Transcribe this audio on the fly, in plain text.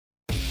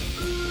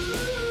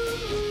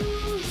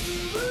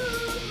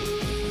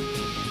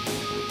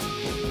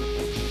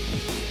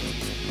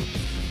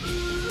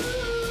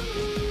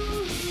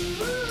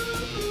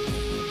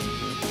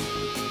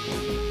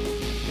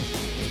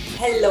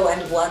Hello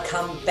and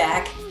welcome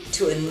back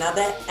to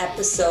another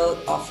episode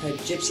of her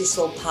Gypsy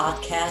Soul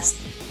podcast,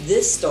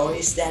 This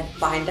Stories That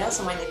Bind Us.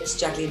 My name is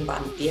Jacqueline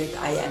Van Beert.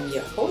 I am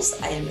your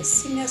host. I am a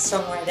singer,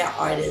 songwriter,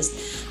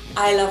 artist.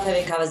 I love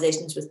having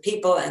conversations with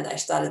people, and I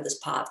started this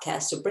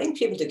podcast to bring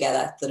people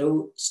together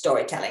through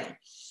storytelling.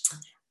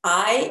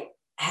 I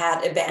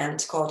had a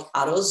band called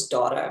Otto's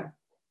Daughter,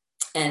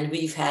 and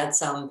we've had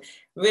some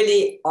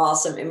really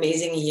awesome,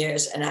 amazing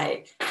years. And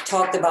I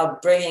talked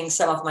about bringing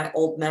some of my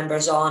old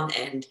members on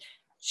and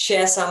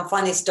share some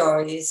funny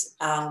stories.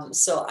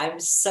 So I'm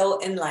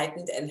so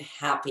enlightened and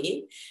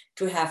happy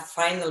to have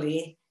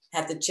finally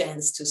had the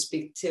chance to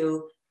speak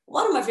to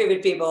one of my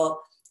favorite people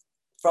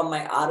from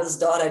my Otto's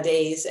Daughter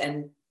days,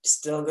 and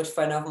still a good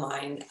friend of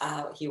mine.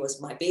 He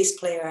was my bass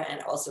player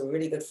and also a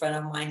really good friend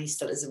of mine. He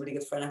still is a really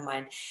good friend of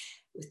mine.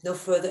 With no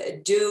further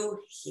ado,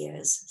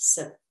 here's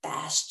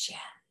Sebastian.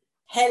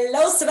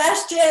 Hello,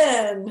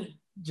 Sebastian.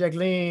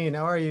 Jacqueline,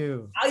 how are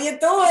you? How you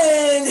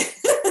doing?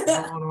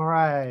 I'm all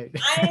right.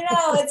 I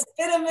know, it's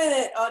been a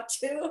minute or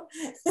two.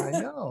 I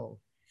know.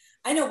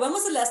 I know. When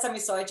was the last time we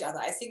saw each other?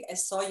 I think I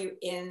saw you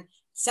in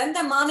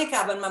Santa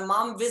Monica when my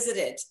mom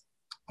visited.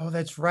 Oh,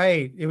 that's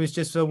right. It was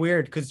just so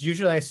weird because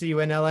usually I see you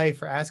in LA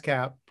for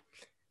ASCAP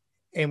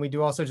and we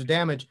do all sorts of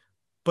damage.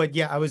 But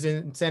yeah, I was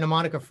in Santa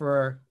Monica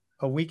for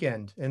a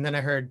weekend and then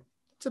I heard,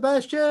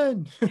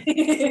 Sebastian.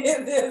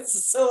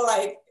 It's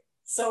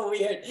so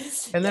weird.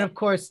 And then of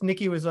course,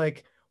 Nikki was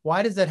like,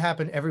 why does that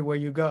happen everywhere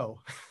you go?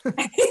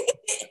 Because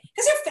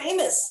you're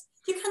famous.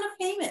 You're kind of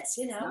famous,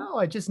 you know? No,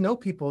 I just know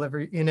people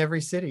in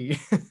every city.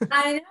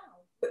 I know.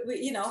 But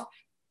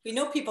we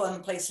know people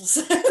in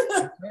places.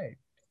 That's right.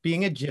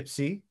 Being a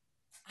gypsy,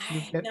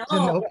 you get to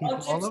know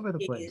people all over the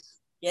place.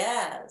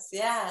 Yes.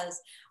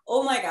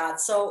 Oh my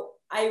God. So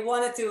I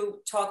wanted to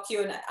talk to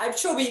you, and I'm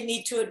sure we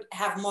need to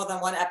have more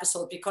than one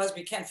episode because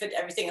we can't fit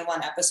everything in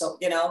one episode,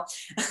 you know?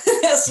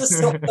 There's just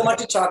so much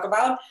to talk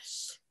about.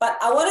 But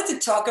I wanted to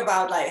talk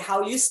about like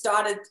how you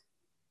started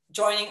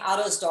joining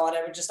Otto's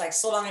Daughter, which is like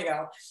so long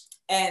ago.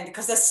 And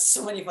because there's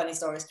so many funny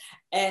stories.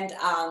 And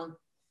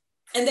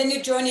then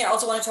your journey. I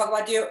also want to talk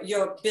about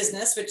your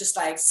business, which is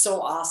like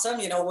so awesome,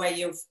 you know, where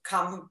you've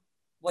come,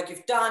 what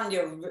you've done,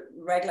 your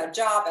regular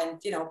job, and,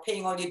 you know,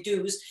 paying all your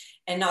dues.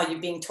 And now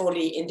you're being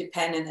totally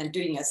independent and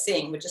doing your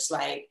thing, which is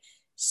like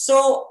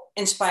so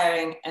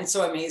inspiring and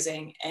so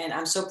amazing. And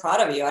I'm so proud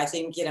of you. I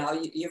think, you know,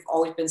 you've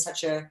always been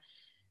such a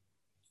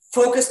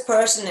focused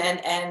person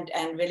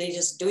and really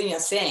just doing your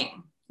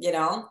thing, you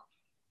know.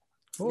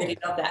 Cool. Really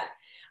love that.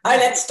 All right,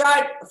 let's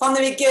start from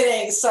the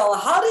beginning. So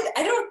I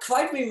don't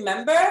quite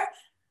remember.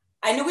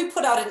 I know we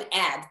put out an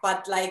ad,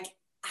 but like,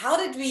 how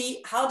did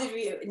we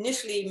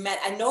initially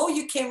met? I know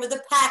you came with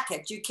a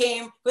package. You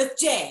came with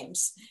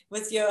James,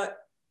 with your...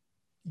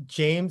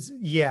 James,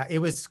 yeah, it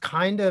was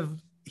kind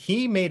of,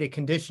 he made it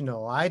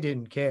conditional. I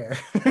didn't care.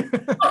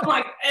 Oh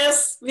my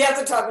goodness, we have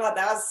to talk about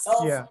that.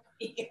 So yeah.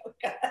 Funny.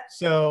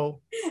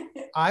 So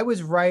I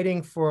was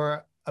writing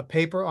for a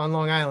paper on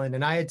Long Island,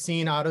 and I had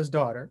seen Otto's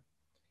Daughter,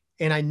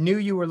 and I knew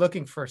you were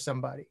looking for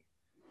somebody,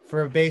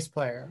 for a bass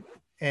player.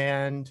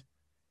 And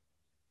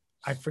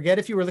I forget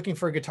if you were looking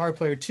for a guitar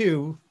player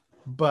too,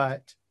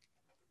 but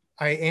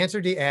I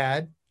answered the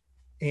ad,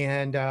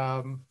 and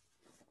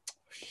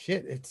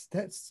it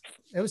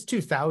was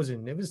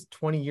 2000. It was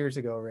 20 years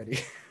ago already.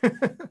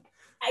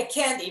 I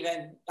can't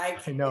even,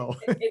 like, I know.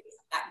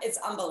 It's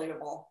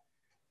unbelievable.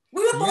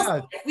 We were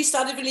both, we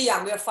started really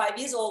young. We were 5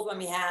 years old when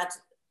we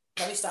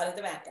started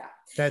the band. Yeah.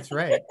 That's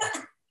right.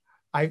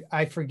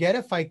 I forget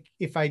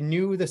if I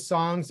knew the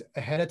songs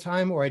ahead of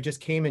time or I just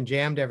came and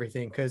jammed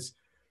everything, because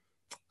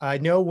I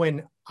know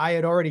when I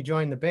had already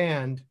joined the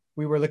band,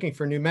 we were looking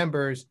for new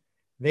members.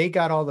 They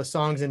got all the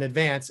songs in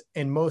advance,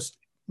 and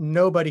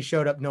nobody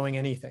showed up knowing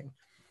anything.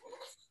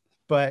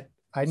 But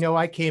I know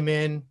I came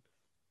in,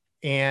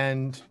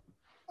 and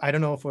I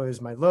don't know if it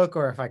was my look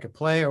or if I could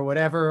play or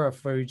whatever, or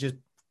if we just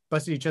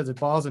busted each other's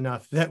balls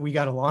enough that we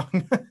got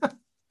along.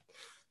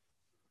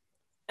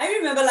 I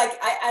remember, like,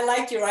 I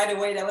liked you right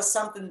away. There was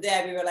something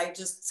there. We were like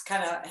just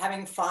kind of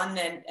having fun,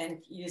 and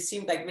you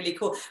seemed like really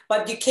cool.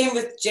 But you came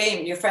with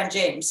James, your friend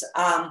James,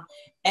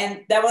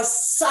 and that was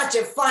such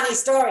a funny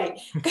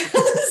story.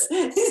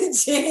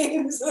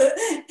 James,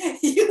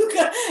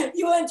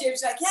 you and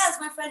James were like, yeah, it's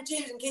my friend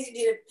James, in case you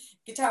needed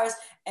guitars.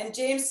 And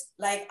James,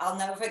 like, I'll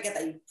never forget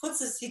that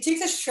he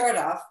takes his shirt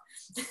off,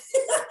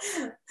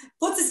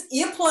 puts his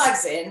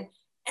earplugs in,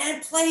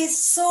 and plays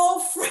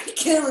so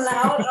freaking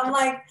loud. I'm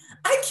like,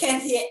 I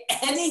can't hear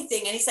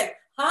anything. And he's like,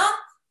 huh?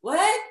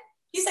 What?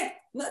 He's like,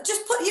 no,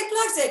 just put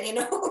earplugs in, you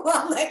know?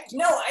 I'm like,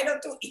 no, I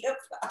don't do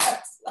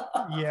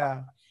earplugs.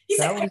 Yeah. He's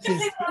like, I just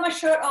leave my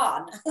shirt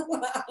on.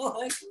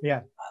 Like,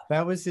 yeah,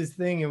 that was his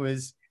thing. It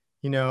was,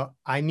 you know,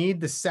 I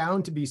need the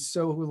sound to be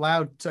so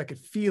loud so I could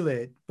feel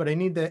it, but I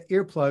need the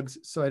earplugs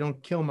so I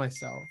don't kill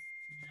myself.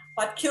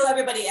 But kill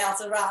everybody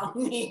else around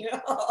me.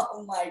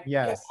 Oh my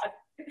God.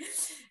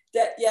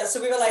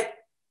 So we were like,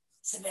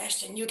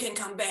 Sebastian, you can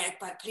come back,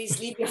 but please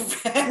leave your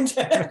friend.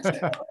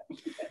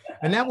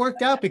 And that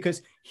worked out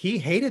because he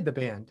hated the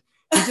band.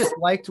 He just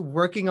liked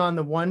working on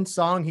the one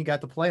song he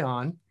got to play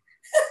on,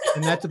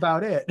 and that's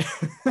about it.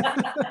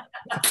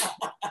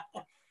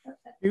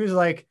 He was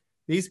like,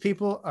 these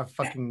people are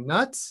fucking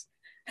nuts.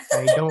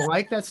 I don't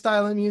like that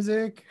style of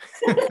music.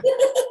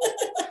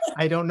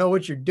 I don't know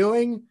what you're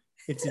doing.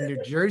 It's in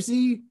New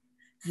Jersey.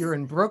 You're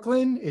in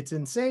Brooklyn. It's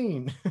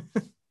insane.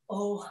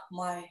 Oh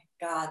my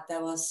God,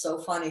 that was so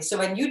funny. So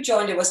when you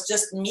joined, it was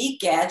just me,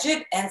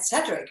 Gadget, and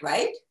Cedric,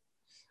 right?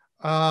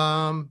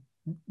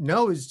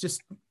 No, it's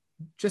just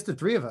the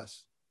three of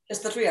us.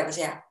 Just the three of us,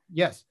 yeah.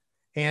 Yes.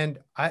 And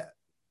I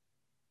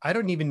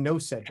don't even know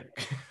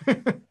Cedric.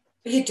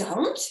 You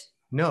don't?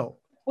 No.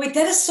 Wait,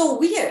 that is so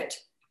weird.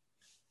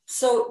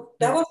 So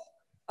that was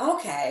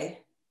okay.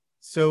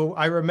 So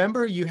I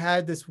remember you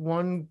had this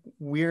one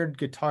weird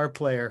guitar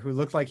player who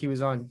looked like he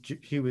was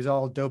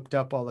all doped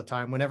up all the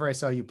time whenever I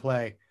saw you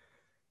play.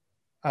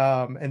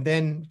 And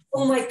then,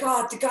 oh my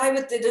God, the guy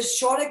with the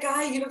shorter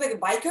guy, he looked like a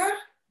biker.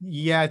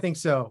 Yeah, I think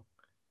so.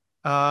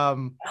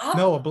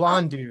 No, a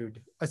blonde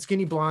dude, a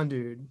skinny blonde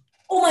dude.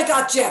 Oh my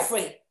God,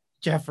 Jeffrey.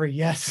 Jeffrey,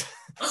 yes.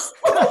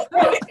 Oh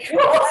my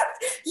God.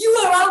 You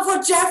were around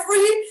for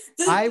Jeffrey?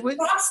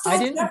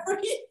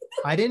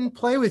 I didn't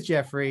play with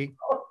Jeffrey.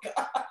 Oh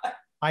God.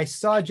 I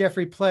saw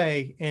Jeffrey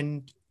play,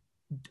 and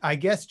I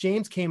guess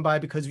James came by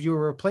because you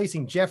were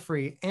replacing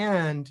Jeffrey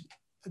and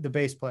the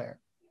bass player.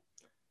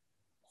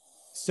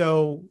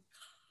 So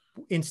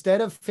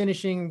instead of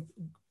finishing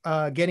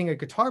getting a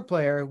guitar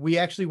player, we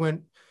actually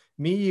went,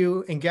 me,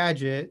 you, and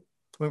Gadget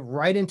went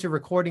right into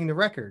recording the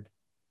record.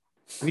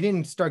 We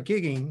didn't start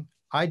gigging.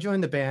 I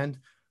joined the band.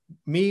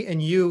 Me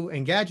and you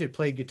and Gadget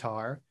played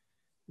guitar.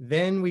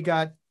 Then we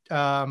got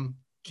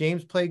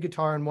James played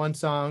guitar on one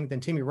song. Then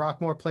Timmy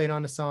Rockmore played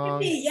on a song.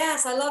 Timmy,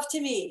 yes, I love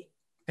Timmy.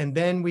 And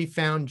then we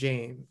found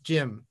Jim,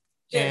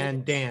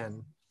 and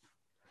Dan.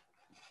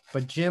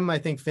 But Jim, I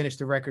think, finished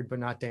the record, but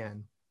not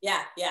Dan.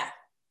 Yeah.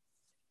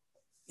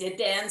 The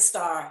Dan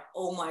star.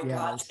 Oh my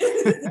God.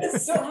 Yes.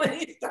 There's so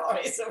many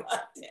stories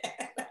about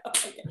Dan.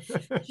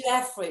 Oh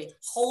Jeffrey,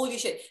 holy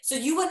shit. So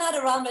you were not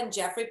around when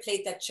Jeffrey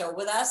played that show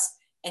with us?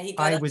 And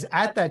I was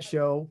at that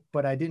show,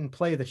 but I didn't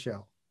play the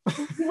show.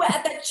 You were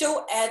at that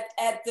show at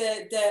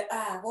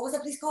the what was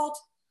that place called?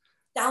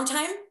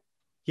 Downtime?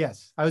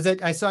 Yes. I was at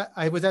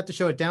the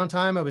show at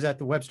Downtime. I was at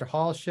the Webster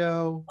Hall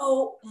show.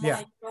 Oh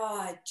my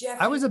God,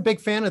 Jeffrey. I was a big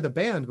fan of the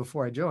band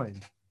before I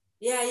joined.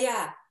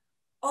 Yeah.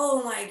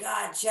 Oh my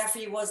God,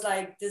 Jeffrey was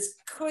like this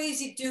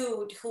crazy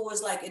dude who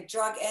was like a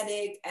drug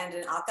addict and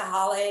an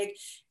alcoholic.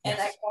 And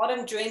I caught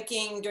him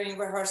drinking during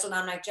rehearsal. And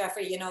I'm like,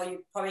 Jeffrey, you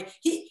probably,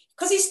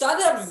 because he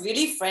started out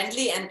really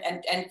friendly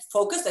and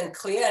focused and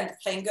clear and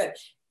playing good.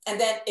 And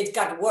then it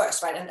got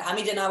worse, right? And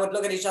Hamid and I would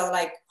look at each other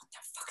like, what the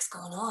fuck is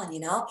going on,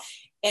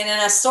 And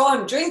then I saw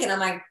him drinking. I'm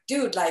like,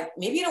 dude, like,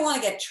 maybe you don't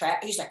want to get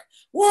trapped. He's like,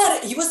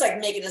 what? He was like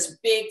making this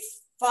big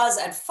fuss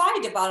and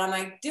fight about it. I'm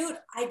like, dude,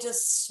 I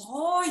just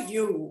saw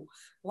you.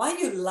 Why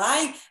you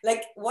lie?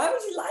 Like, why would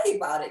you lie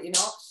about it,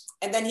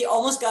 And then he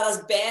almost got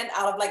us banned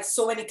out of like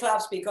so many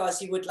clubs because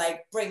he would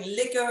like bring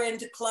liquor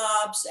into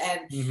clubs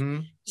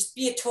and just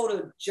be a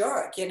total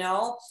jerk,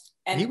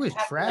 And he was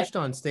trashed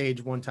on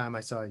stage one time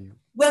I saw you.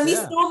 When we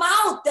threw him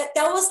out, that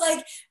was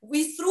like,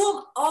 we threw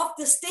him off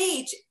the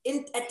stage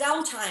at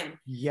Downtime.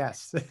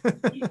 Yes.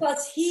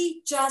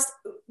 Because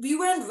we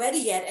weren't ready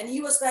yet. And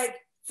he was like,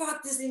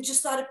 fuck this. And he just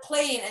started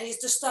playing and he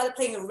just started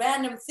playing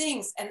random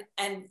things.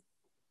 And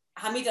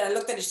Hamid and I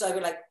looked at each other,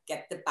 we were like,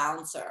 get the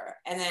bouncer.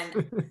 And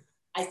then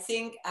I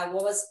think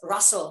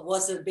Russell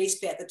was the bass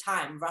player at the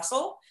time.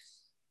 Russell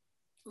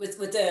with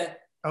the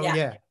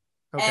Okay.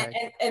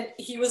 And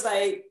he was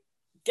like,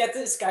 get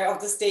this guy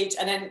off the stage.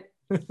 And then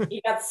he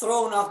got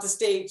thrown off the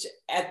stage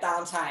at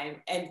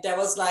Downtime. And that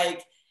was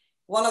like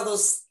one of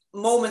those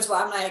moments where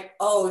I'm like,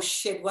 oh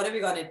shit, what are we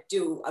gonna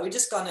do? Are we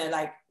just gonna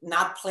like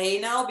not play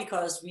now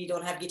because we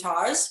don't have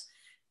guitars?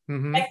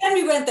 Back then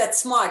we weren't that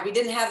smart. We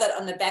didn't have that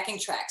on the backing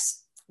tracks.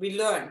 We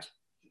learned.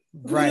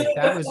 Right.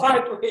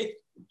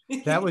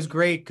 That was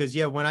great because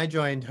when I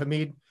joined,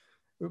 Hamid,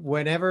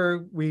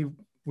 whenever we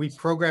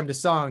programmed a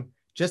song,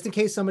 just in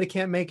case somebody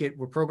can't make it,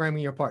 we're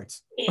programming your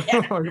parts.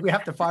 Yeah. Or we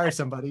have to fire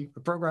somebody,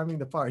 we're programming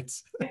the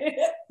parts.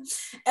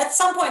 At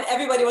some point,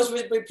 everybody was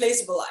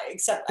replaceable,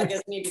 except I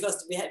guess me,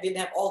 because we didn't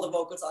have all the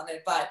vocals on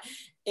it. But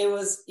it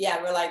was,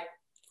 we're like,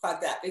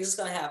 fuck that. We're just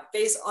gonna have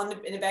bass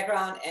in the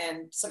background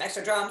and some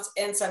extra drums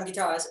and some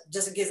guitars,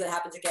 just in case it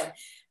happens again.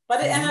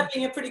 But it ended up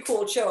being a pretty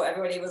cool show.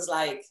 Everybody was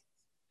like,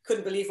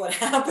 couldn't believe what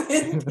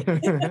happened.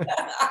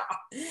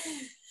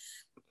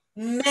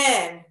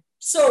 Man.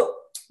 So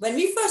when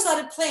we first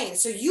started playing,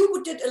 so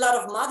you did a lot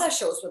of Mother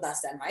shows with us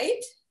then,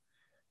 right?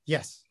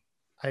 Yes.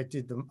 I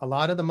did a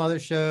lot of the Mother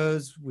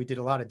shows. We did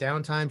a lot of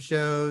Downtime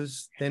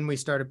shows. Then we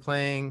started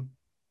playing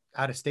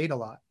out of state a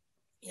lot.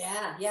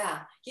 Yeah.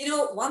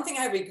 One thing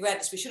I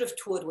regret is we should have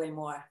toured way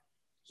more.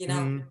 We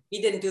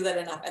didn't do that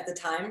enough at the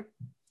time.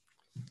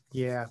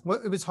 Yeah, well,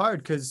 it was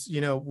hard because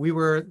we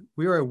were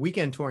a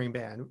weekend touring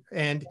band,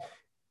 and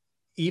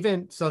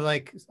even so,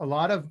 like a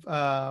lot of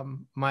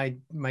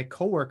my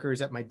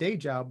coworkers at my day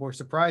job were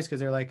surprised because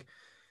they're like,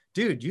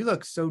 dude, you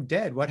look so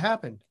dead. What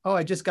happened? Oh,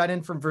 I just got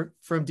in from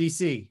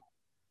DC.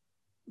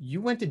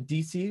 You went to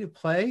DC to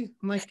play?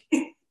 I'm like,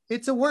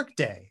 it's a work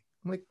day.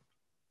 I'm like,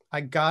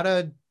 I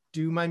gotta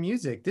do my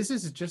music. This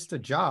is just a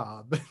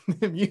job.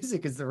 The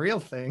music is the real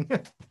thing.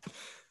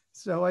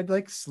 So I'd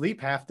like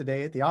sleep half the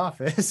day at the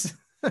office.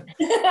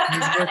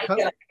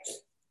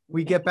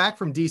 We get back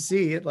from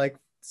DC at like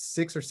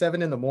 6 or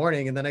 7 in the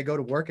morning, and then I go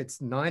to work at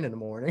 9 in the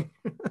morning.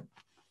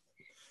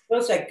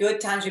 Those like good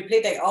times. We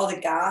played like all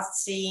the goth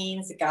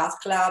scenes, the goth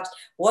clubs.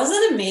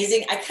 Wasn't it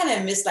amazing? I kind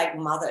of miss like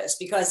Mothers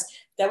because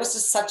that was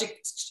just such a,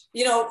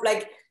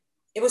 like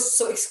it was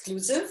so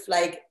exclusive.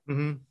 Like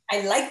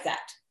I like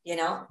that,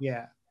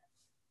 Yeah.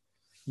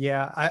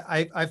 Yeah.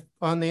 I've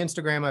on the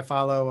Instagram, I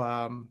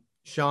follow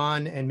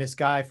Sean and Miss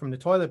Guy from the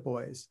Toilet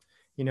Boys,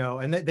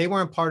 and they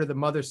weren't part of the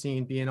Mother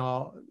scene being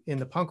all in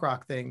the punk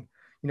rock thing,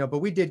 but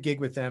we did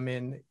gig with them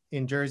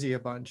in Jersey a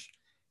bunch.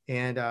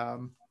 And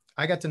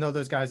I got to know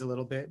those guys a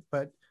little bit,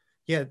 but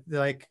yeah,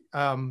 like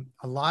a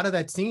lot of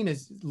that scene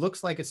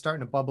looks like it's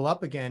starting to bubble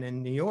up again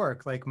in New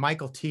York. Like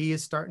Michael T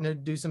is starting to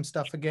do some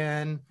stuff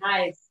again.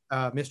 Nice.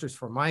 Mistress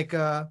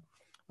Formica.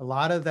 A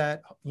lot of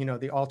that,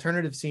 the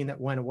alternative scene that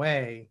went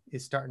away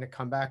is starting to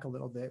come back a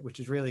little bit,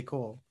 which is really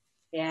cool.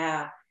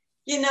 Yeah.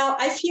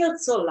 I feel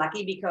so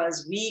lucky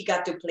because we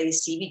got to play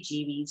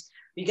CBGBs.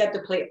 We got to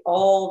play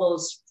all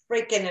those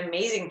freaking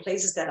amazing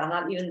places that are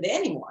not even there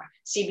anymore.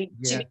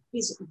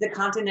 CBGBs, the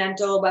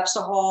Continental,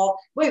 Webster Hall.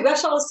 Wait,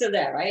 Webster Hall is still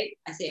there, right?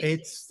 I think.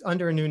 It's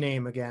under a new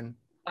name again.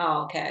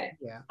 Oh, okay.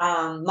 Yeah.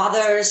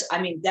 Mothers. I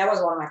mean, that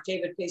was one of my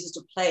favorite places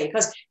to play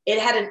because it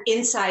had an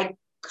inside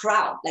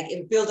crowd, like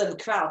it built a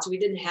crowd. So we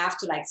didn't have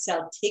to like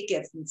sell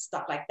tickets and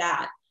stuff like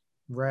that.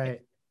 Right.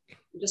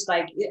 Just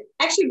like,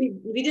 actually,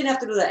 we didn't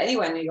have to do that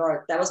anywhere in New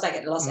York. That was like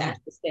a Los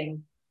Angeles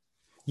thing.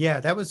 Yeah,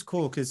 that was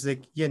cool because New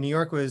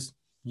York was,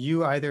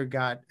 you either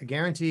got a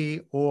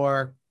guarantee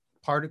or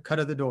cut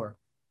of the door.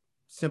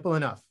 Simple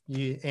enough.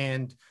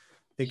 I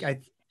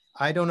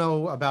don't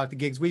know about the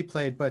gigs we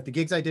played, but the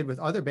gigs I did with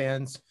other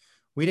bands,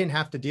 we didn't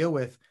have to deal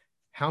with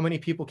how many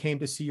people came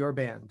to see your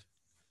band.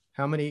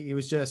 It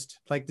was just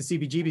like the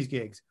CBGB's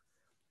gigs.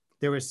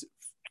 There was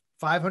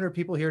 500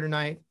 people here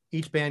tonight.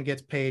 Each band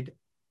gets paid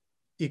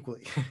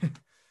equally.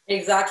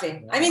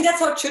 Exactly. I mean,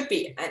 that's how it should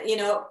be.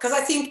 Because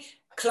I think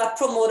club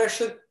promoters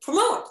should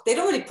promote. They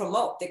don't really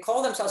promote. They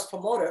call themselves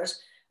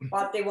promoters,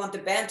 but they want the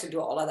band to do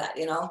all of that,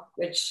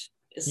 which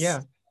is,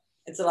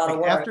 it's a lot of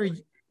work.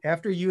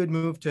 After you had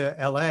moved to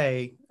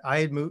LA,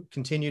 I had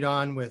continued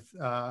on with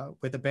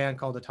a band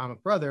called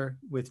Atomic Brother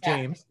with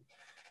James.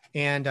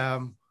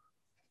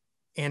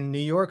 And New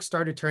York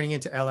started turning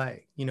into LA.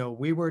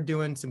 We were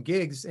doing some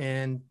gigs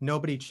and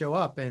nobody'd show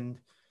up and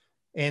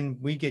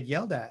we'd get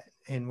yelled at.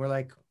 And we're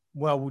like,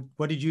 well,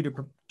 what did you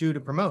do to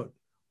promote?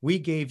 We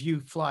gave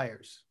you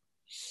flyers.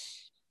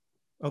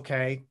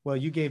 Okay, well,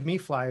 you gave me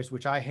flyers,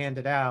 which I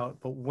handed out,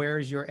 but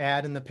where's your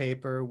ad in the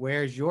paper?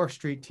 Where's your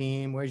street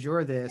team? Where's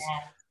your this?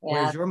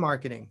 Where's your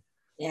marketing?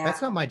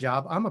 That's not my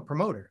job. I'm a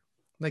promoter.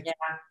 Like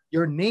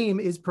your name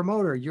is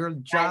promoter. Your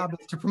job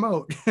is to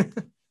promote.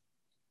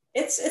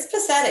 It's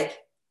pathetic.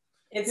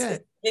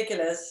 It's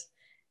ridiculous.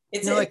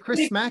 It's like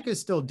Chris Smack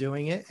is still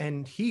doing it,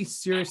 and he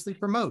seriously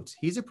promotes.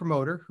 He's a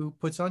promoter who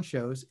puts on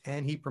shows,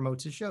 and he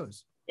promotes his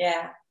shows.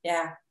 Yeah.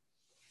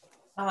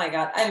 Oh my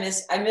God, I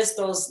miss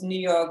those New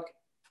York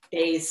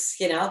days.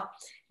 That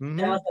was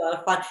a lot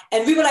of fun,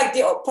 and we were like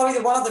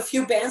probably one of the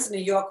few bands in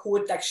New York who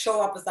would like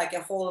show up with like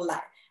a whole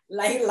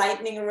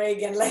lightning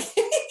rig and like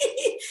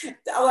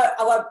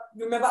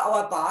remember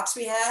our box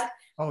we had?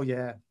 Oh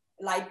yeah,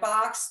 light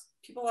box.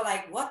 People were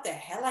like, what the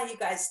hell are you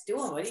guys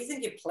doing? What do you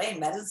think you're playing?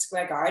 Madison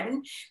Square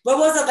Garden? What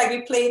was it? Like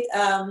we played,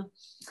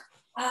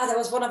 that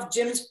was one of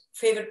Jim's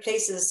favorite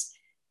places.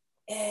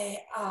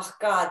 Oh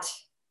God,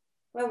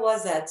 where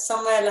was that?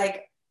 Somewhere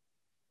like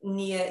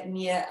near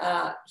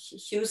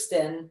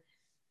Houston.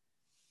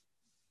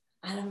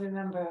 I don't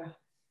remember.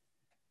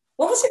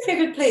 What was your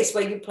favorite place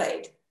where you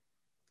played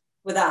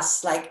with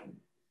us? Like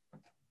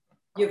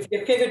your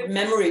favorite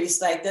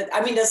memories like that?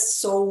 I mean, there's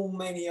so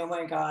many, oh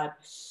my God.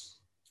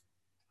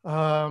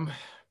 Well,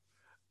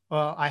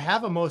 I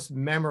have a most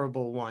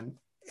memorable one,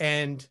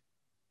 and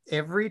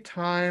every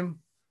time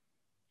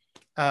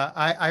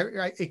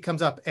it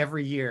comes up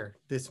every year,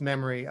 this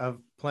memory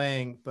of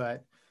playing,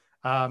 but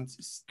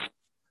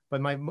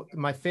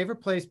my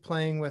favorite place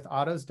playing with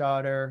Otto's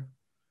Daughter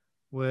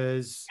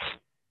was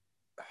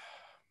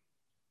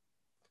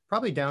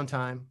probably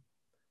Downtime.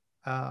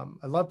 I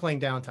love playing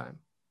Downtime,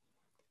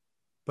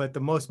 but the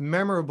most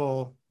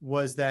memorable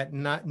was that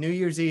New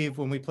Year's Eve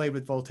when we played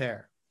with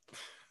Voltaire.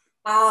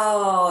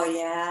 Oh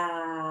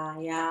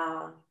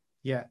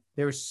yeah.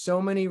 There were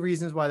so many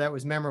reasons why that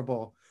was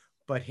memorable,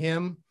 but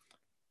him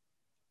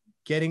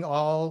getting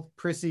all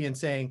prissy and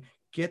saying,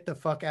 "Get the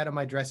fuck out of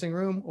my dressing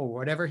room," or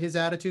whatever his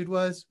attitude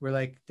was. We're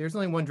like, "There's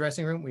only one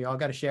dressing room. We all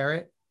got to share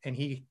it," and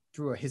he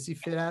threw a hissy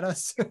fit at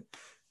us.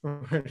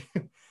 We're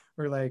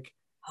like,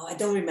 "Oh, I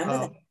don't remember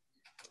that."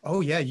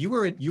 Oh yeah, you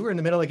were in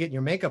the middle of getting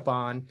your makeup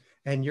on,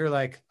 and you're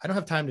like, "I don't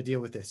have time to deal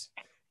with this."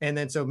 And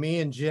then so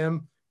me and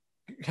Jim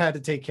had to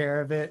take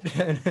care of it,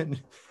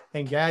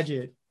 and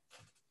Gadget.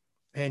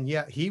 And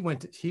yeah, he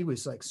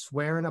was like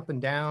swearing up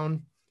and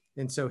down.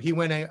 And so he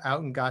went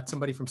out and got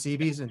somebody from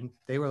CB's, and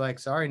they were like,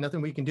 sorry,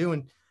 nothing we can do.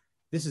 And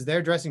this is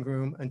their dressing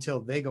room until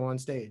they go on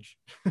stage.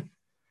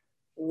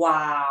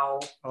 Wow.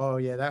 Oh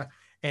yeah,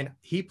 and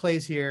he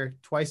plays here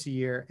twice a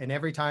year. And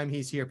every time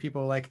he's here,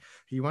 people are like,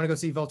 you want to go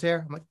see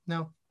Voltaire? I'm like,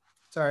 no,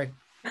 sorry.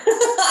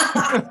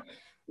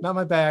 Not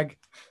my bag.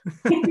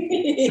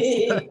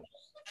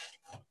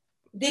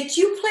 Did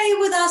you play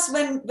with us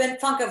when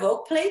Funk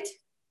Evoke played?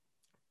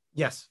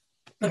 Yes.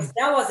 Because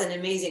that was an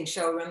amazing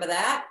show. Remember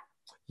that?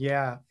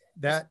 Yeah,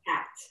 that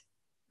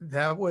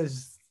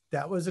was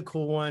a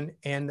cool one.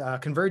 And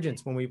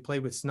Convergence, when we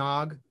played with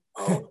Snog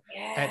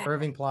at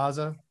Irving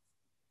Plaza.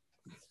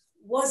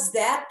 Was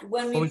that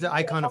when we? What was the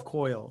Icon of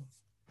Coil?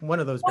 One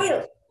of those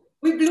bands.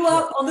 We blew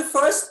out on the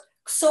first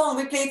song.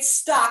 We played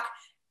Stuck,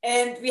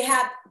 and we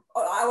had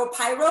our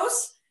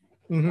pyros,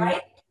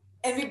 right?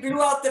 And we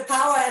blew out the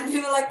power, and we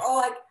were like, oh,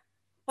 like,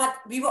 but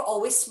we were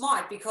always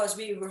smart because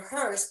we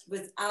rehearsed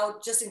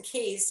without, just in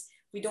case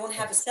we don't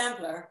have a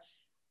sampler.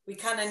 We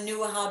kind of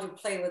knew how to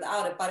play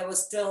without it, but it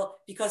was still,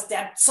 because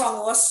that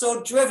song was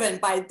so driven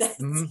by that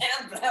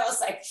sampler. I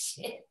was like,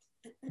 shit.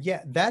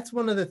 Yeah, that's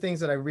one of the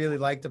things that I really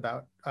liked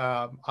about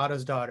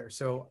Otto's Daughter.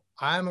 So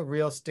I'm a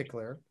real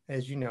stickler,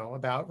 as you know,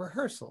 about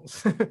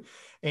rehearsals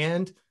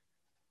and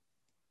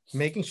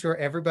making sure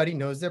everybody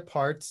knows their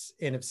parts.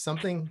 And if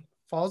something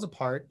falls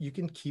apart, you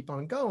can keep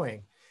on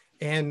going.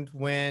 And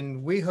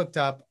when we hooked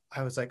up,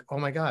 I was like, oh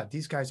my God,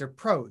 these guys are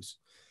pros.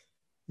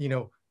 You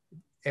know,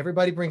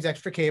 everybody brings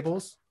extra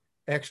cables,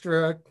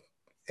 extra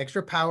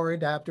power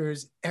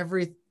adapters,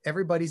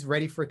 everybody's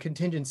ready for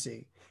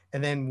contingency.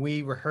 And then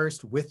we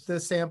rehearsed with the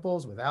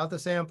samples, without the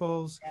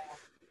samples,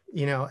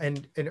 you know,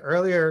 and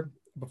earlier,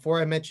 before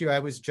I met you, I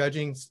was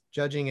judging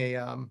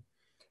a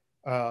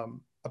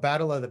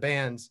battle of the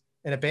bands,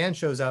 and a band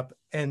shows up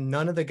and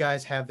none of the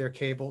guys have their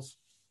cables.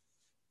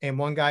 And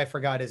one guy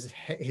forgot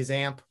his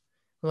amp,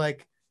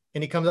 like,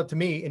 and he comes up to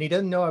me and he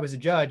doesn't know I was a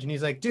judge. And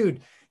he's like,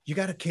 dude, you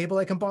got a cable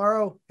I can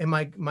borrow? And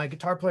my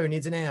guitar player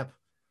needs an amp.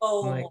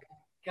 Oh my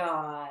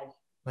God.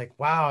 Like,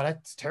 wow,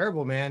 that's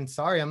terrible, man.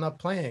 Sorry, I'm not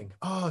playing.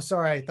 Oh,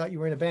 sorry, I thought you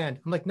were in a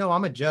band. I'm like, no,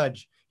 I'm a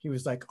judge. He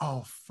was like,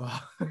 oh,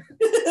 fuck.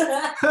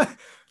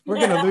 We're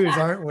going to lose,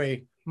 aren't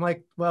we? I'm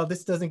like, well,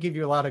 this doesn't give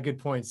you a lot of good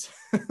points.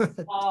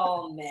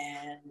 Oh,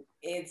 man.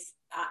 It's,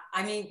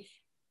 I mean,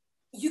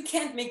 you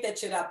can't make that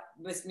shit up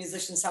with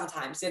musicians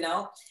sometimes, you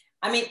know?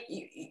 I mean,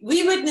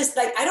 we witnessed,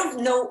 like, I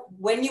don't know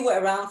when you were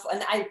around,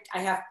 and I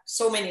have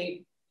so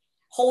many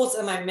holes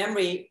in my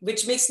memory,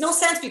 which makes no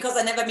sense because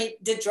I never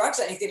did drugs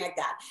or anything like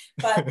that.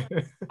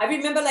 But I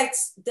remember, like,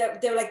 there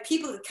were like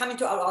people coming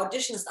to our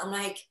auditions. I'm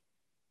like,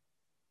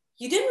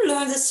 you didn't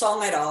learn this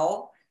song at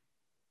all?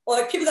 Or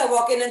like people that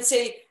walk in and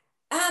say,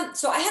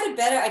 so I had a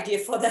better idea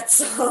for that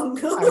song.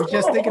 I was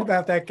just thinking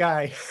about that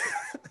guy.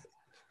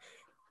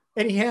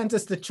 And he hands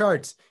us the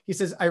charts. He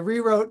says, I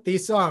rewrote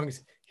these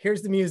songs.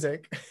 Here's the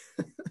music.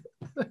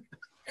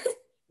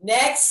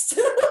 Next.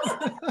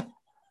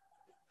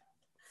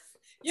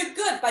 You're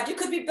good, but you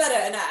could be better,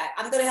 and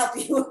I'm going to help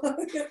you.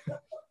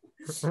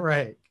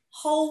 Right.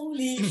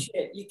 Holy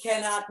shit, you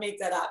cannot make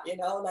that up, you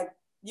know? Like,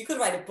 you could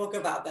write a book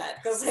about that,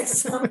 because like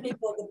some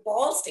people, the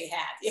balls they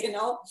had, you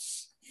know?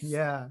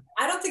 Yeah.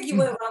 I don't think you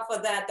were around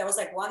for that. There was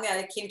like one guy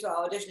that came to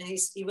our audition, and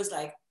he was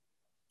like,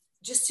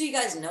 just so you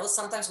guys know,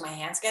 sometimes my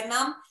hands get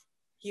numb.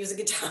 He was a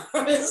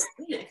guitarist.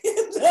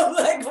 So I'm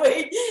like,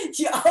 wait,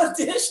 you're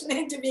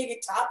auditioning to be a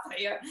guitar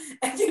player,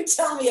 and you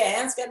tell me your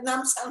hands get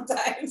numb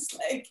sometimes,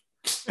 like.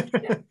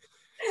 Yeah,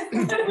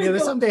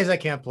 there's some days I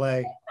can't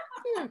play.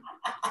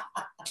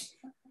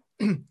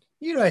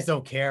 You guys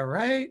don't care,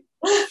 right?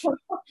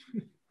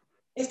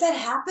 If that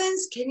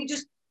happens, can you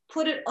just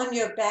put it on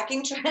your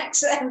backing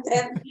tracks and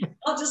then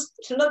I'll just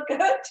look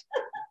good?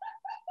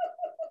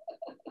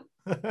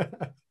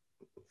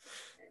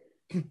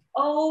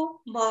 Oh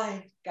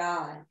my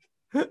God.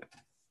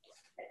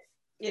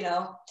 You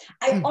know,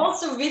 I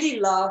also really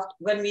loved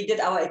when we did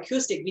our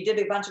acoustic. We did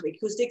a bunch of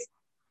acoustics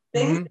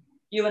things,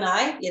 you and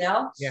I, you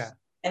know? Yeah.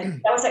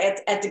 And that was like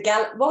at the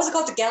what was it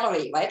called? The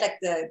gallery, right? Like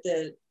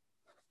the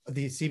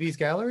CB's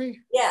gallery?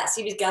 Yeah,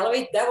 CB's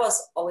gallery. That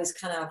was always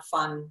kind of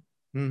fun.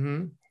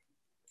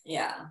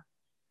 Yeah.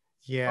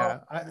 Yeah.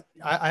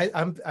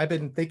 I've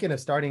been thinking of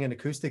starting an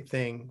acoustic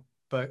thing,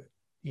 but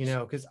you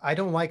know, because I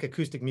don't like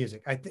acoustic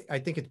music. I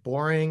think it's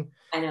boring.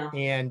 I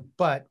know.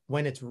 But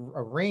when it's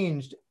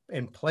arranged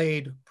and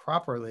played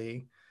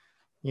properly,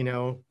 you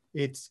know,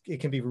 it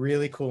can be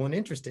really cool and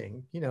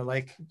interesting, you know,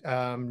 like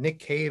Nick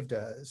Cave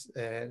does,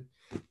 and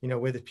you know,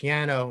 with the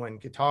piano and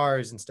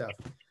guitars and stuff.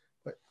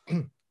 But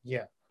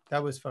yeah,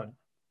 that was fun.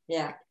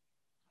 Yeah,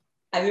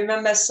 I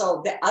remember.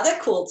 So the other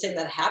cool thing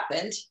that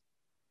happened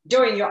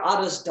during your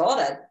Otto's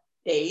Daughter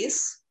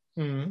days,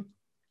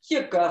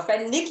 your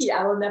girlfriend Nikki,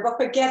 I will never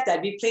forget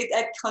that. We played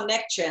at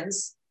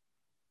Connections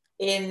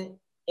in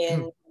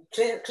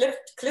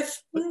Clifton,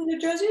 New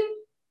Jersey.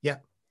 Yeah.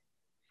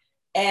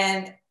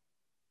 And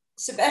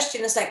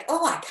Sebastian is like,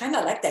 oh, I kind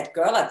of like that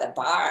girl at the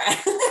bar.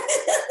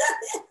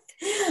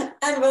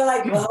 And we're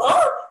like,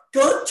 well,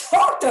 go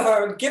talk to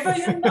her, give her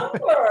your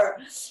number.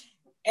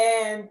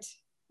 And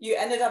you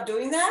ended up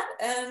doing that.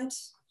 And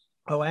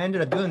Oh, I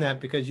ended up doing that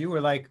because you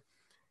were like,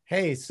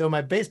 hey, so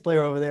my bass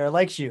player over there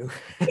likes you.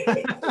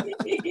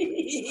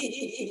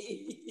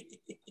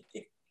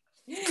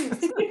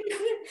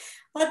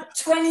 But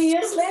 20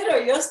 years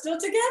later, you're still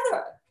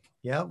together.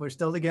 Yeah, we're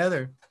still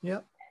together.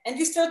 Yep. And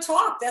you still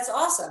talk. That's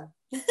awesome.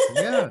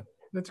 Yeah,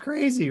 that's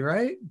crazy,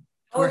 right?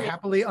 We're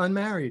happily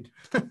unmarried.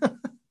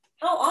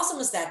 How awesome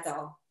is that,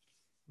 though?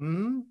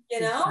 Mm-hmm. You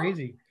It's know?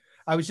 crazy.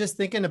 I was just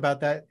thinking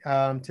about that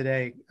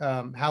today,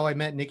 how I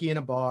met Nikki in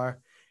a bar.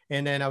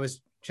 And then I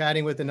was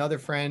chatting with another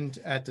friend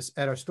at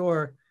our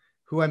store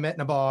who I met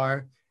in a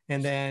bar.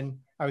 And then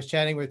I was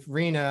chatting with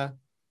Rena,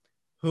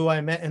 who I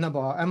met in a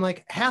bar. I'm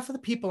like, half of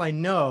the people I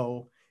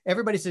know,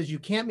 everybody says you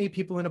can't meet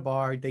people in a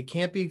bar. They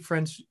can't be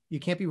friends. You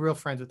can't be real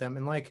friends with them.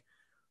 And like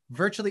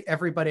virtually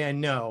everybody I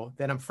know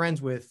that I'm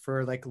friends with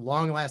for like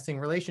long lasting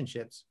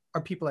relationships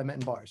are people I met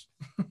in bars.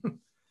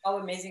 How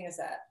amazing is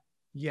that?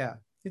 Yeah,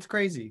 it's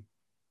crazy.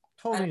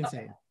 Totally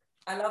insane.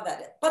 I love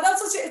that. But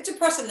also it's a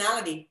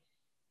personality.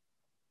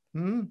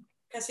 Mm-hmm.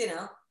 Because, you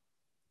know,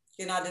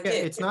 you're not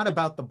a It's not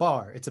about the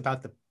bar. It's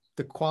about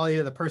the quality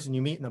of the person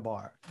you meet in the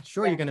bar.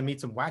 Sure, you're going to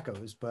meet some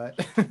wackos, but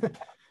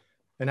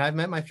and I've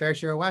met my fair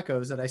share of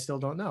wackos that I still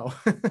don't know.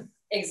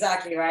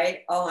 Exactly, right?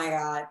 Oh my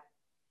God.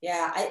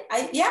 Yeah,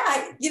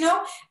 you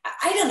know,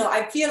 I don't know.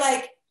 I feel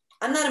like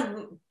I'm not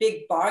a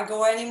big bar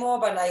goer anymore,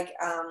 but like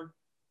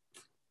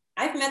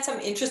I've met some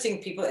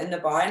interesting people in the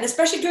bar, and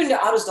especially during the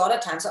Otto's Daughter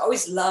times. I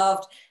always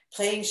loved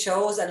playing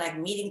shows and like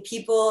meeting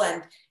people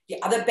and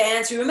the other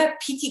bands. You remember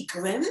P.T.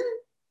 Grimm?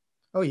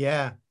 Oh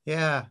yeah,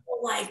 yeah.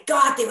 Oh my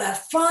God, they were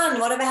fun.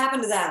 Whatever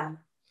happened to them?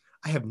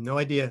 I have no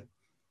idea.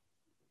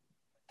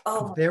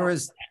 Oh, there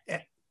was,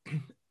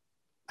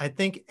 I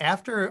think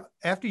after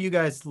you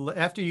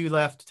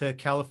left to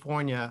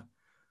California,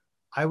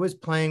 I was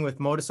playing with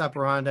Modus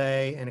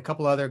Operandi and a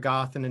couple other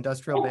goth and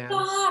industrial bands.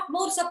 God,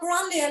 Modus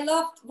Operandi. I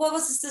loved, what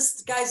was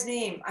this guy's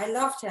name? I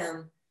loved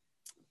him.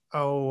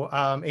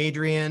 Oh,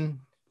 Adrian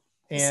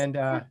and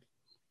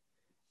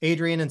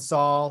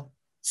Saul.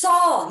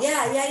 Saul,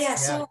 yeah.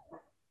 Saul.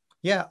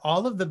 Yeah,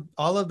 all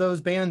of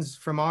those bands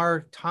from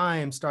our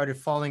time started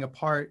falling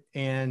apart,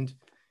 and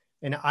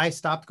I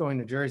stopped going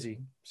to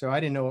Jersey, so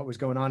I didn't know what was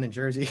going on in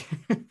Jersey.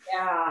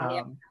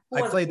 Yeah.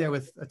 I played there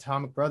with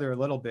Atomic Brother a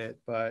little bit,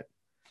 but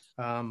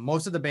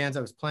most of the bands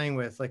I was playing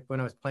with, like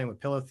when I was playing with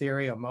Pillow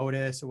Theory or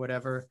Modus or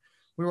whatever,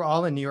 we were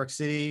all in New York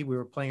City. We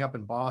were playing up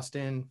in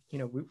Boston. You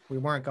know, we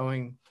weren't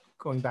going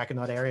back in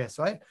that area.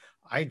 So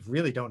I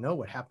really don't know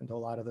what happened to a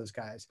lot of those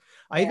guys.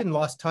 I even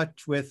lost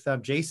touch with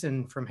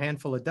Jason from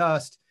Handful of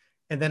Dust.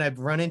 And then I've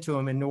run into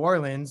him in New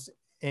Orleans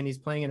and he's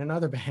playing in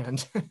another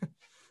band.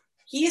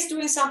 He is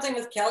doing something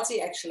with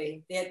Kelsey,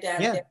 actually.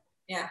 Yeah.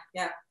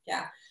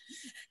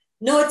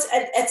 No, it's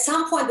at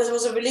some point, there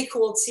was a really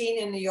cool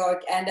scene in New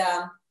York. And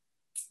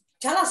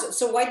tell us,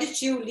 so why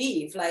did you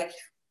leave? Like,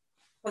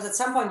 was at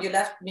some point you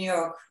left New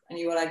York and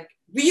you were like,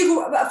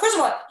 first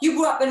of all, you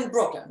grew up in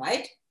Brooklyn,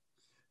 right?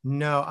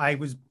 No, I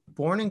was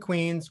born in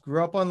Queens,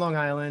 grew up on Long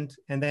Island,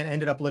 and then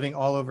ended up living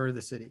all over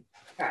the city.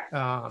 Okay.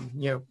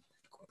 You know,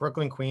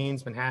 Brooklyn,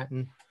 Queens,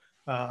 Manhattan.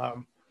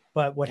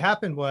 But what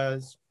happened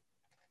was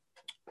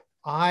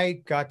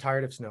I got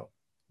tired of snow.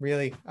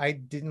 Really, I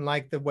didn't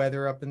like the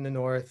weather up in the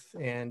north.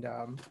 And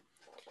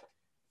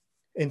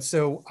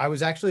so I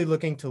was actually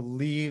looking to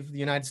leave the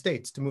United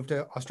States to move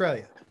to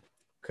Australia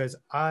because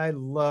I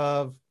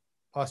love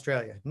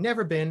Australia.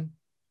 Never been,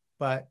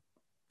 but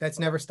that's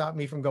never stopped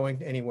me from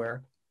going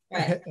anywhere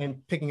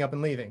and picking up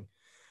and leaving.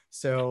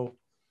 So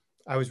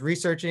I was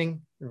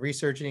researching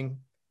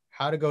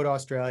how to go to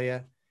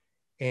Australia.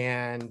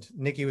 And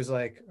Nikki was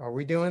like, are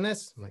we doing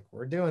this? I'm like,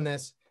 we're doing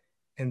this.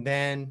 And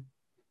then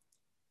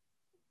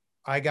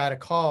I got a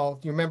call.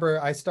 You remember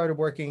I started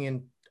working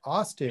in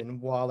Austin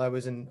while I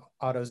was in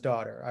Otto's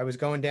Daughter. I was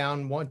going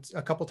down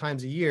a couple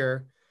times a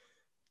year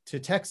to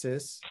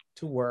Texas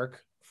to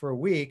work for a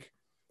week.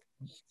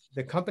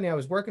 The company I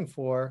was working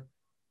for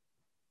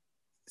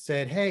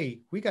said,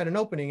 hey, we got an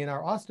opening in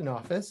our Austin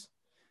office,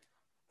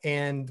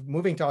 and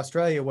moving to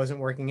Australia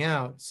wasn't working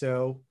out.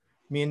 So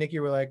me and Nikki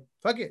were like,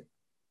 fuck it.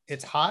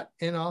 It's hot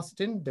in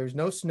Austin. There's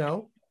no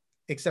snow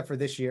except for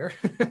this year.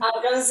 I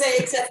was going to say,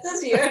 except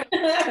this year.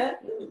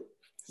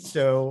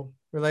 So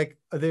we're like,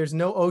 there's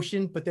no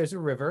ocean, but there's a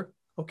river.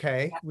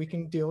 Okay, we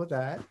can deal with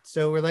that.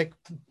 So we're like,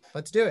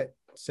 let's do it.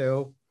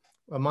 So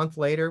a month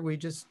later, we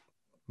just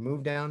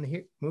moved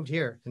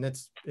here. And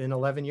it's been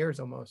 11 years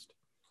almost.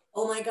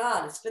 Oh my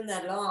God, it's been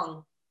that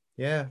long.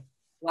 Yeah.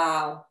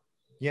 Wow.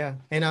 Yeah.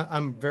 And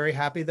I'm very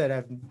happy that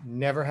I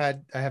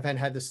haven't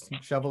had to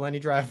shovel any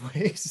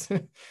driveways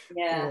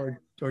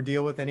or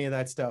deal with any of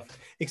that stuff,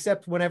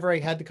 except whenever I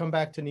had to come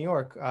back to New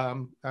York.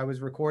 I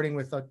was recording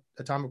with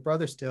Atomic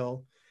Brother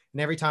still. And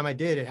every time I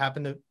did, it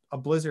happened a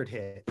blizzard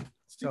hit.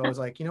 So I was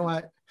like, you know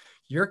what?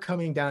 You're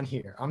coming down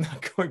here. I'm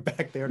not going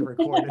back there to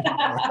record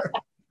anymore.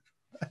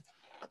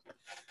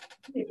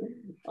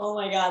 Oh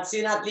my God. So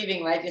you're not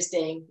leaving, right? You're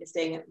staying.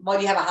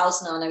 Well, you have a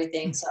house now and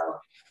everything. So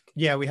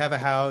Yeah, we have a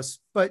house,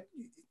 but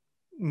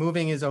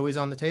moving is always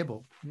on the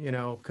table,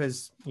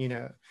 because,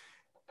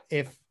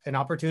 if an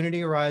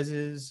opportunity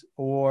arises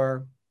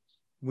or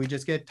we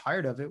just get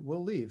tired of it,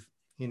 we'll leave,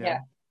 yeah.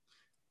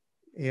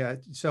 Yeah.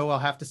 So I'll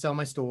have to sell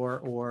my store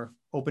or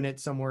open it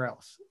somewhere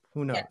else.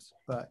 Who Yeah. knows?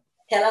 But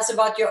Tell us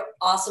about your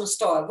awesome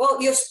store.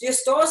 Well, your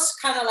store's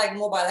kind of like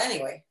mobile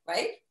anyway,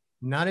 right?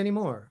 not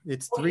anymore.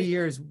 It's 3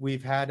 years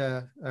we've had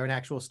an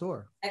actual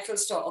store. Actual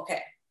store.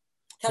 Okay.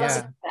 Tell us Yeah.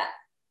 about that.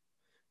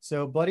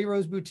 So Bloody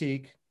Rose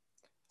Boutique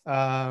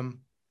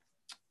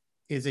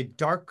is a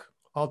dark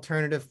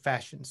alternative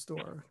fashion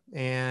store.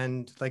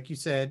 And like you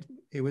said,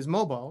 it was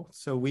mobile.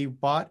 So we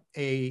bought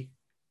a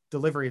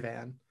delivery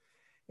van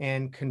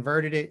and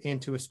converted it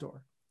into a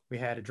store. We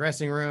had a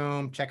dressing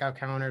room, checkout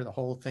counter, the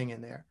whole thing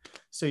in there.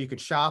 So you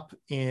could shop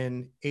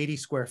in 80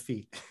 square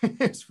feet.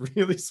 It's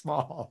really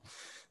small.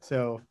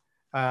 So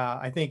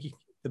I think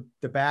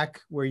the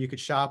back where you could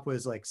shop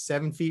was like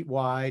 7 feet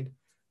wide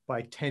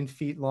by 10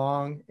 feet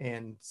long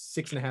and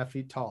 6.5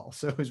 feet tall.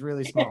 So it was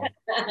really small.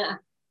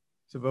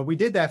 So, but we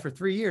did that for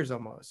 3 years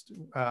almost.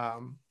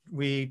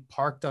 We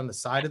parked on the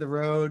side of the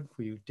road.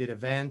 We did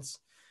events.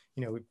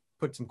 We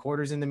put some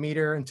quarters in the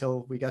meter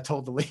until we got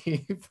told to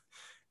leave.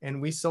 And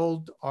we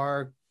sold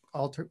our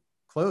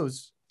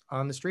clothes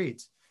on the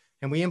streets.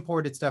 And we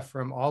imported stuff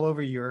from all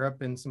over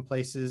Europe and some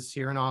places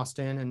here in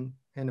Austin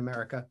and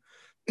America,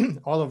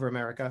 all over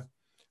America,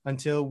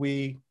 until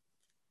we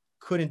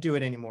couldn't do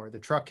it anymore. The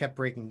truck kept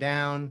breaking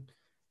down.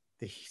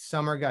 The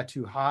summer got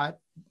too hot.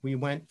 We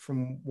went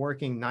from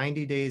working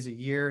 90 days a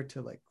year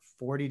to like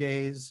 40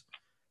 days.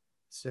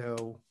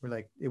 So we're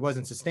like, it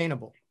wasn't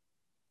sustainable.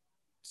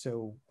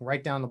 So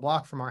right down the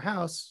block from our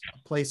house,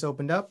 a place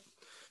opened up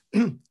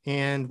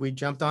and we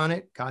jumped on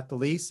it, got the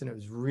lease, and it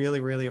was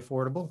really, really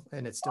affordable,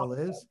 and it still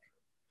is.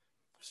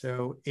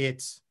 So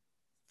it's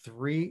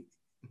 400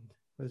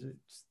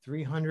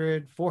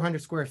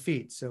 square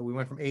feet. So we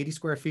went from 80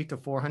 square feet to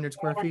 400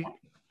 square feet.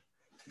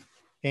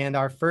 And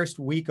our first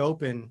week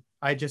open,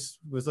 I just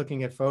was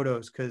looking at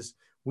photos because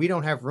we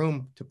don't have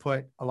room to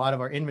put a lot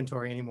of our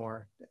inventory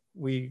anymore.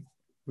 We've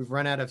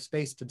run out of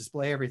space to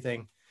display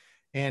everything.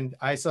 And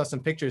I saw some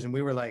pictures and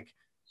we were like,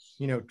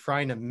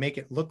 trying to make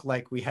it look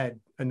like we had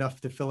enough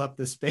to fill up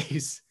the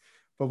space,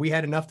 but we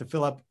had enough to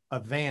fill up a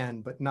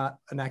van, but not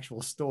an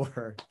actual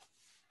store.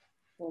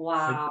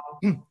 Wow.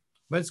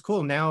 But it's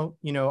cool now,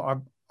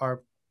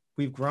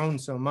 we've grown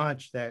so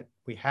much that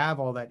we have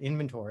all that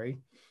inventory,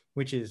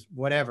 which is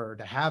whatever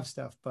to have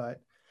stuff,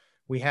 but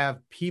we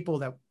have people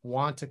that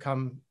want to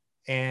come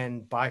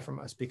and buy from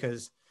us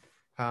because,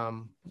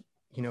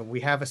 we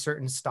have a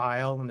certain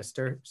style and a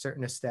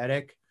certain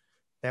aesthetic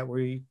that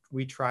we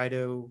try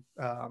to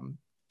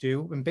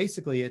do. And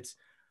basically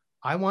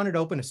I wanted to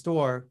open a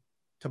store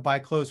to buy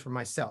clothes for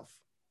myself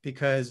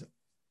because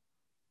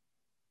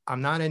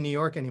I'm not in New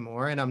York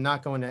anymore and I'm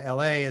not going to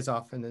LA as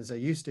often as I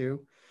used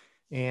to.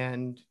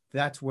 And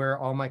that's where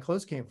all my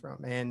clothes came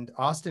from. And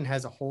Austin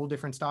has a whole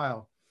different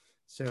style.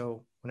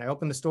 So when I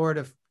opened the store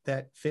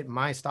that fit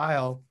my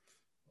style,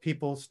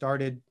 people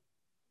started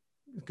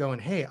going,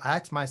 hey,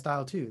 that's my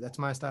style too. That's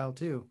my style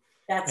too.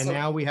 And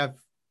now we have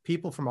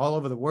people from all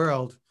over the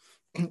world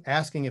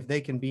asking if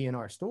they can be in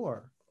our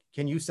store.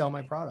 Can you sell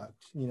my product?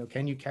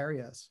 Can you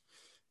carry us?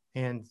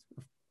 And,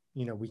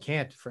 we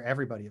can't for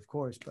everybody, of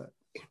course, but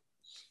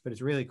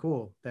it's really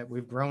cool that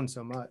we've grown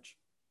so much.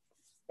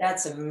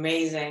 That's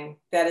amazing.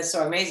 That is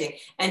so amazing.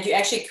 And you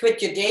actually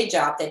quit your day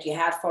job that you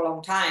had for a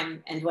long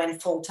time and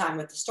went full time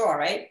with the store,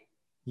 right?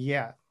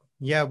 Yeah.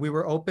 Yeah. We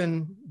were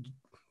open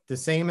the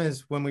same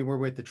as when we were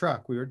with the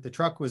truck. The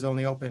truck was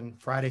only open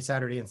Friday,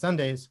 Saturday, and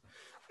Sundays.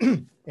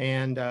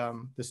 And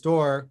the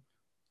store,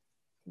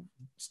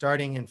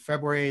 starting in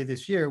February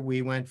this year,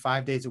 we went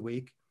 5 days a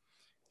week,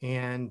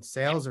 and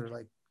sales are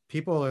like,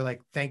 people are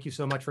like, thank you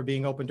so much for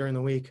being open during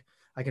the week.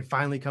 I can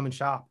finally come and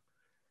shop.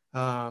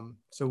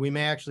 So we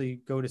may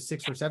actually go to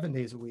 6 or 7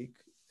 days a week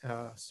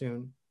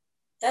soon.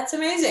 That's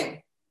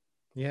amazing.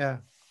 Yeah.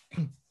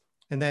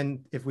 And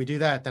then if we do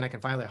that, then I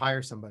can finally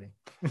hire somebody.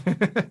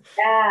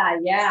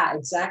 Yeah,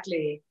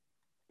 exactly.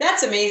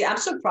 That's amazing. I'm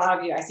so proud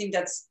of you. I think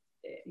that's,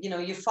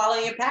 you're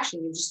following your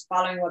passion. You're just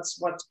following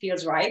what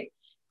feels right.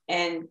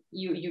 And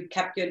you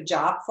kept your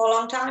job for a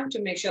long time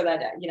to make sure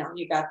that,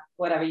 you got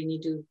whatever you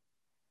need to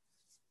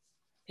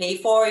pay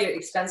for, your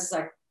expenses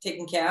are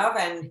taken care of.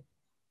 And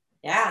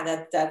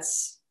yeah,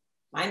 that's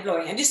mind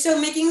blowing. And you're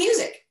still making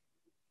music.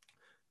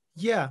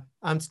 Yeah,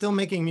 I'm still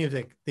making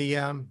music.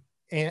 And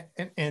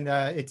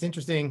it's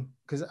interesting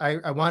because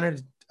I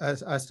wanted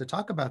us to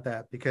talk about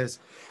that because,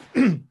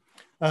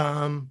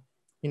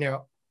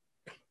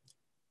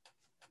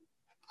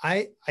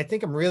 I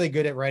think I'm really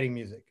good at writing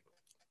music.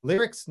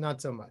 Lyrics,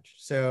 not so much.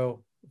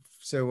 So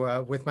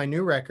with my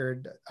new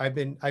record,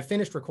 I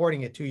finished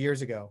recording it 2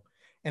 years ago,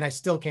 and I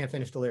still can't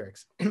finish the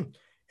lyrics.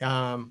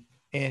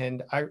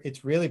 And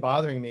it's really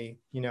bothering me.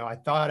 I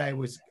thought I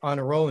was on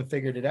a roll and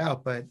figured it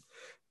out, but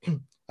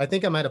I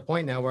think I'm at a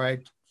point now where I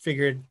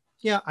figured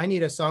yeah, I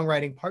need a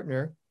songwriting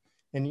partner.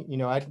 And, you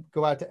know, I'd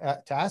go out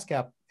to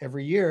ASCAP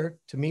every year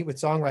to meet with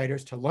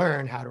songwriters to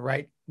learn how to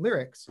write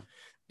lyrics.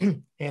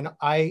 And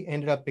I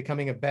ended up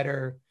becoming a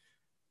better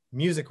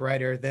music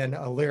writer than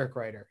a lyric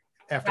writer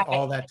after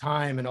all that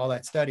time and all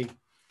that study.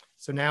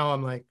 So now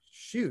I'm like,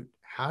 shoot,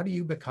 how do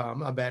you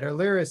become a better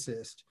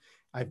lyricist?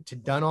 I've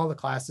done all the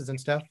classes and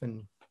stuff,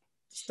 and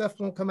stuff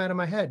won't come out of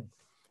my head.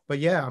 But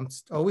yeah, I'm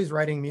always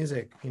writing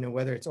music, you know,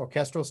 whether it's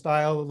orchestral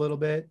style a little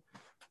bit,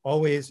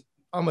 always,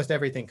 almost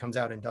everything comes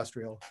out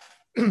industrial.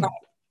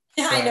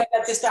 Yeah, I know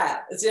that's your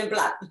style. It's in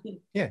blood.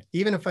 Yeah,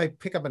 even if I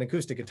pick up an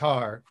acoustic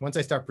guitar, once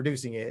I start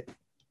producing it,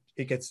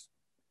 it gets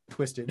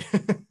twisted.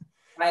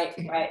 Right,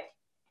 right.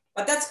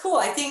 But that's cool.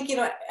 I think, you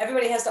know,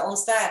 everybody has their own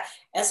style.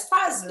 As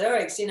far as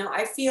lyrics, you know,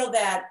 I feel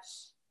that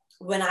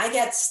when I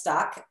get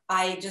stuck,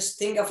 I just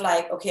think of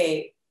like,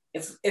 okay,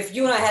 if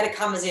you and I had a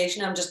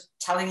conversation, I'm just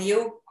telling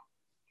you,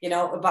 you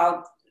know,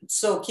 about,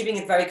 so keeping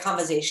it very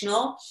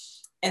conversational.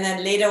 And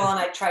then later on,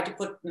 I try to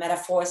put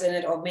metaphors in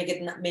it or make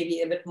it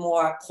maybe a bit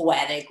more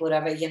poetic,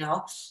 whatever, you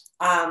know.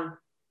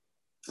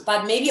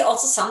 But maybe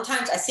also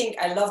sometimes I think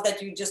I love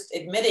that you just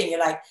admitting you're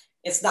like,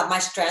 it's not my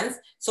strength.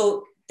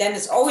 So then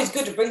it's always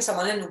good to bring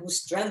someone in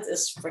whose strength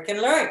is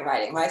freaking lyric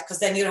writing, right? Because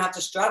then you don't have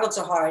to struggle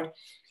so hard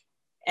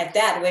at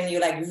that when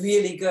you're like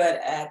really good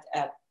at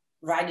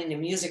writing the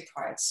music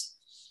parts.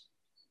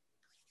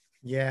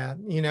 Yeah,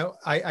 you know,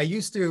 I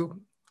used to,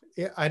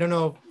 I don't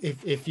know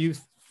if you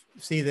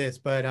see this,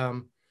 but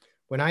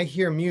when I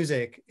hear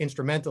music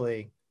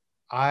instrumentally,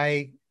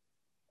 I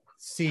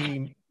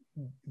see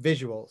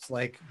visuals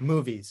like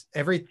movies.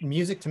 Every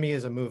music to me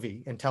is a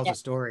movie and tells a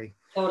story.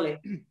 Totally.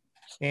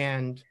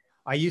 And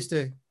I used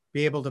to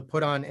be able to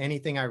put on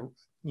anything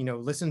you know,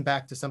 listen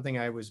back to something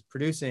I was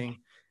producing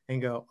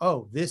and go,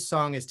 oh, this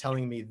song is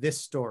telling me this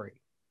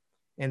story.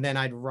 And then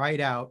I'd write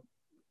out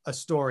a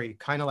story,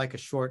 kind of like a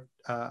short,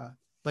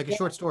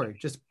 short story,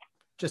 just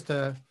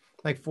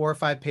like 4 or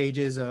 5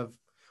 pages of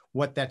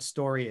what that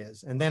story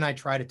is. And then I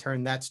try to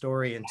turn that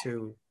story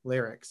into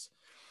lyrics.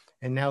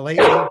 And now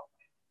lately,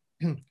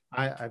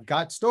 I've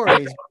got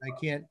stories, but I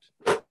can't.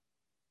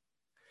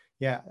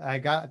 Yeah, I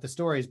got the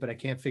stories, but I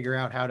can't figure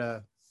out how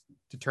to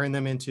turn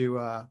them into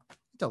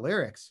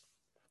lyrics.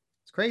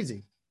 It's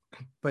crazy,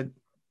 but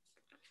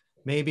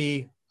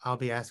maybe I'll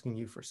be asking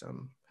you for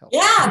some help.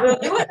 Yeah, we'll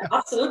do it.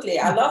 Absolutely.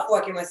 I love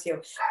working with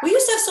you. We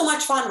used to have so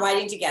much fun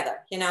writing together,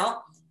 you know?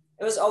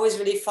 It was always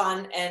really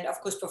fun. And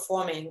of course,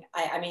 performing.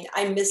 I mean,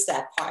 I miss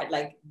that part,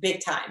 like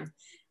big time.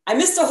 I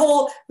missed the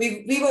whole,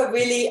 we were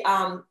really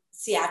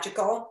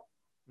theatrical.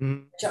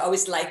 Mm-hmm. I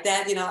always like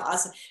that, you know.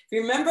 Us,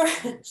 remember,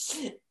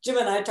 Jim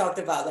and I talked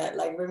about that.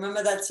 Like,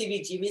 remember that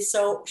CBGB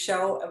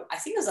show? I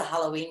think it was a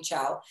Halloween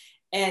show,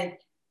 and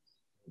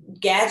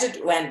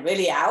Gadget went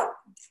really out,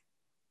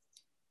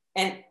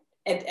 and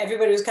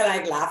everybody was kind of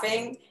like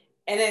laughing,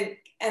 and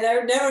I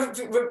would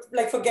never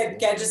like forget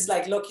Gadget's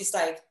like look. He's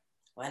like,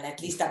 well, at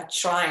least I'm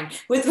trying.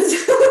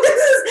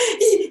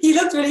 He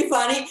looked really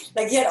funny.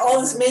 Like he had all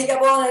this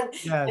makeup on,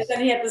 and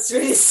then he had this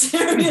really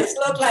serious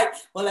look. Like,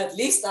 well, at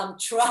least I'm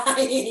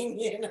trying,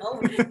 you know.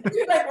 And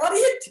you're like, what are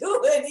you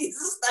doing? He's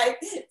just like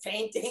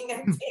painting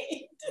and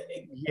painting.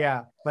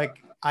 Yeah,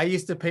 like I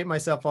used to paint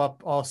myself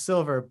up all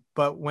silver,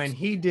 but when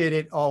he did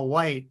it all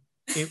white,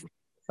 it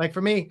like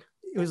for me,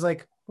 it was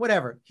like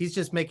whatever. He's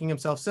just making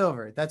himself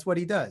silver. That's what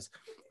he does.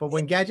 But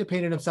when Gadget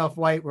painted himself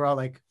white, we're all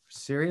like,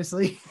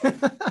 seriously?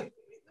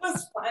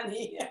 Was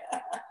funny.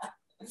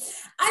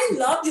 I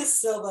loved his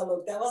silver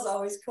look. That was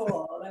always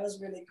cool. That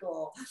was really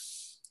cool.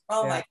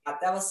 Oh my God,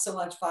 that was so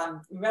much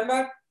fun.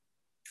 Remember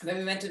when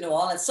we went to New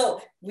Orleans?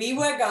 So we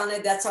were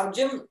gonna, that's how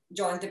Jim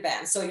joined the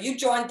band. So you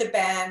joined the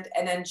band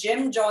and then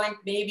Jim joined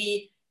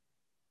maybe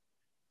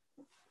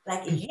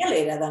like a year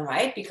later then,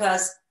 right?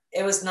 Because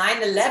it was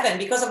 9/11.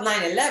 Because of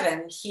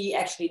 9/11, he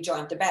actually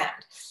joined the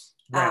band.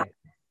 Right.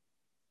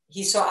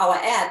 He saw our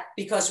ad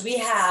because we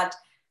had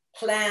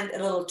planned a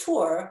little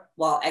tour,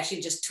 well, actually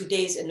just 2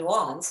 days in New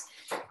Orleans,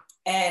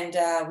 and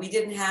we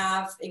didn't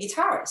have a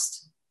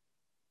guitarist.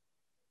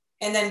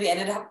 And then we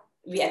ended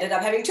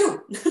up having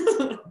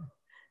 2.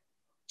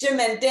 Jim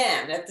and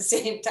Dan at the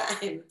same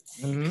time,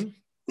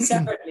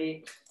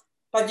 separately.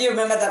 But do you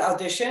remember that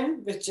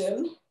audition with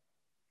Jim?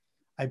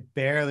 I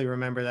barely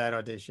remember that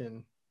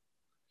audition.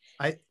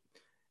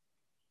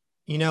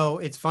 You know,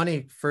 it's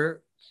funny,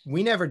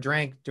 we never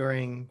drank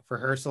during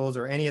rehearsals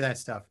or any of that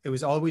stuff. It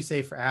was always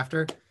safe for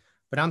after.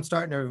 But I'm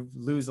starting to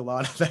lose a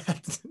lot of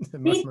that.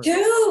 Me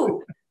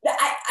too.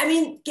 I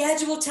mean,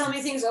 Gadget will tell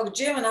me things of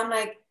Jim, and I'm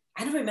like,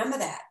 I don't remember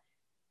that.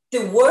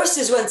 The worst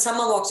is when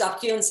someone walks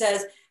up to you and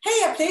says,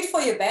 hey, I played for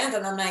your band.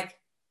 And I'm like,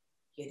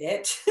 you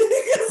did?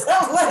 Because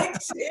I'm like,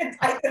 shit,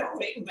 I don't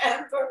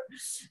remember.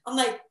 I'm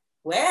like,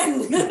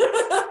 when?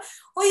 Oh,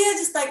 yeah,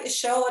 just like a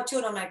show or two.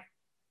 And I'm like,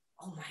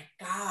 oh my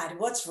God,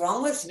 what's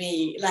wrong with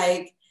me?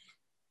 Like,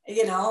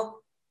 you know,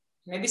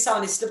 maybe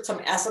somebody slipped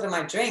some acid in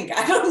my drink.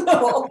 I don't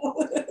know.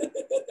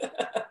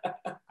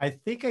 I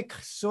think I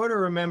sort of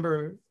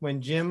remember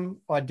when Jim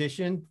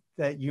auditioned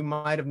that you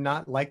might have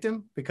not liked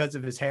him because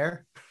of his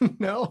hair.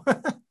 No?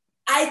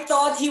 I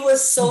thought he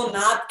was so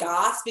not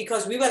goth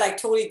because we were like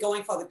totally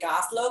going for the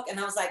goth look. And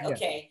I was like, Yeah.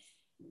 okay,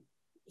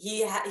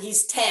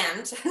 he's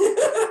tanned.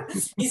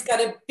 He's got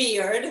a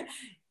beard.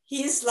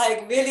 He's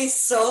like really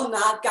so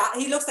not goth.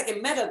 He looks like a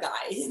metal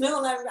guy, you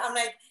know? And I'm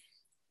like,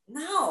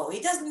 no,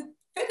 he doesn't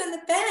fit in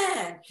the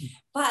band.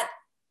 But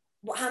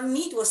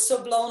Hamid was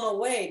so blown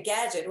away,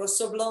 Gadget was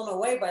so blown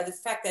away by the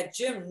fact that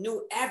Jim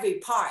knew every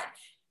part.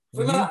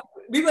 Remember,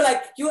 we were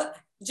like,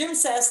 Jim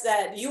says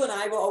that you and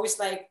I were always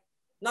like,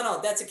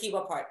 no, that's a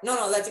keyboard part.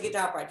 No, that's a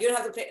guitar part. You don't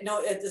have to play.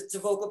 No, it's a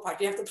vocal part.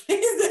 You have to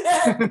play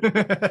that.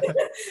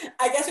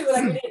 I guess we were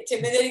like really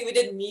intimidating. We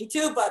didn't mean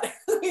to, but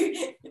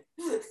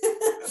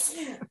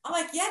I'm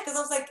like, yeah, because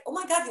I was like, oh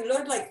my God, you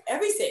learned like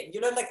everything.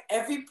 You learned like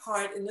every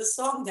part in the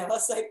song. That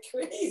was like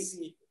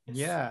crazy.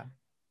 Yeah.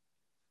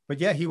 But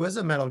yeah, he was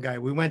a metal guy.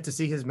 We went to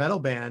see his metal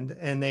band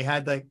and they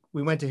had like,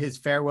 we went to his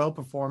farewell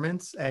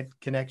performance at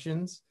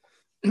Connections.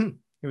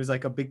 It was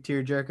like a big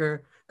tearjerker.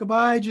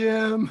 Goodbye,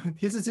 Jim.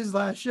 This is his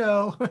last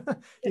show.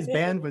 His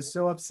band was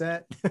so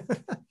upset.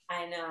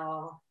 I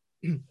know.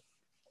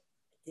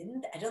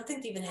 I don't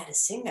think they even had a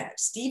singer.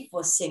 Steve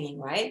was singing,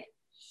 right?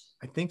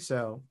 I think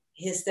so.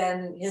 His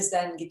then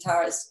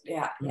guitarist.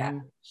 Yeah.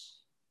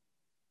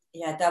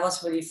 Yeah, that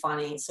was really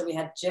funny. So we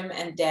had Jim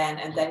and Dan,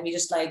 and then we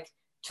just like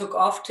took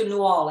off to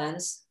New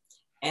Orleans,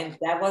 and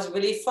that was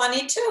really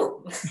funny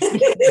too.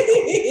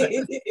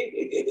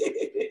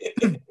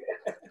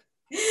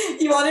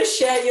 You want to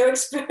share your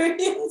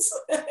experience?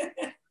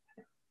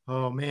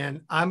 Oh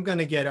man, I'm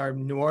gonna get our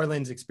New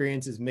Orleans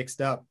experiences mixed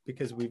up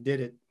because we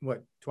did it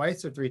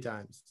twice or three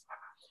times.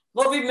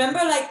 Well, remember,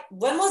 like,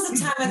 when was the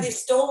time when they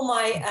stole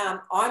my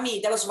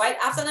army? That was right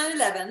after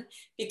 9/11,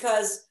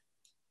 because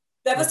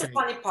that was the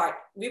funny part.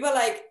 We were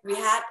like, we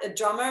had a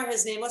drummer,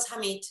 his name was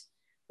Hamid.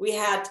 We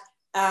had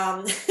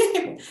pyro,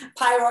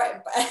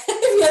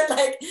 we had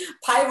like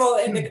pyro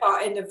in the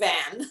car, in the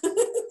van.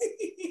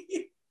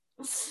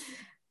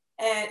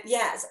 And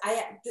yes,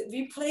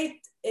 we played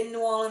in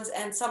New Orleans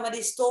and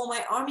somebody stole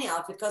my army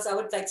outfit because I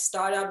would like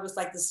start out with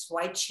like this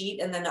white sheet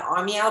and then the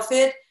army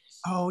outfit.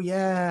 Oh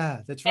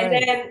yeah, that's right. And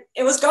then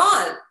it was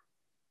gone.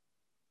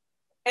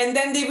 And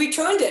then they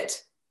returned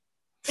it.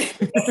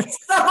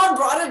 Someone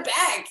brought it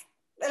back.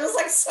 It was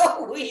like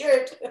so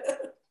weird.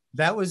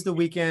 That was the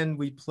weekend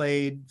we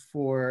played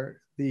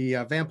for the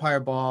Vampire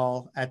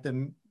Ball at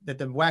the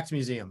Wax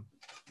Museum.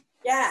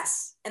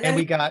 Yes. And then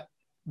we got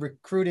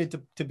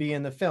recruited to be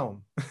in the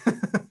film.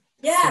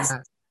 Yes.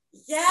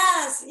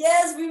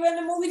 Yes. We were in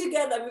a movie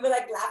together. We were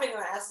like laughing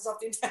our asses off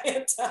the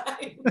entire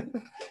time.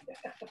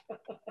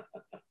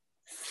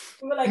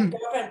 We were like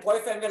girlfriend,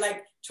 boyfriend. We're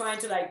like trying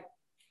to like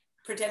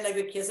pretend like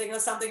we're kissing or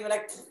something. We're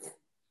like,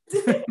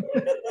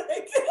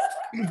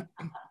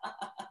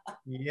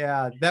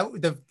 yeah,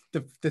 that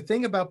the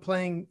thing about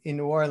playing in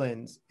New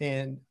Orleans,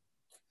 and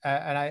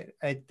I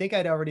think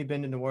I'd already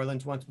been to New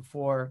Orleans once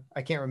before.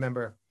 I can't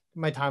remember.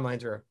 My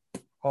timelines are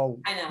all.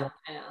 I know.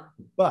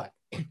 But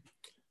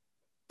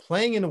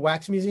playing in the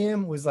Wax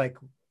Museum was like,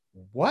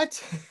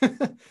 what?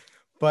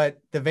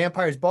 But the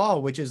Vampire's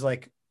Ball, which is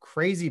like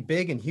crazy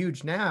big and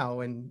huge now,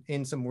 and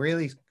in some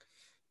really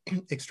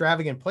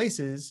extravagant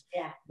places,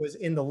 was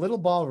in the little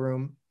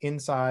ballroom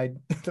inside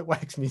the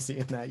Wax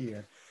Museum that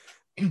year.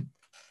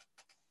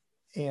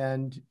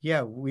 And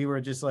yeah, we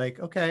were just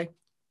like, okay,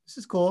 this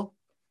is cool.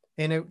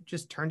 And it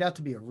just turned out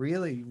to be a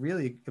really,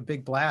 really a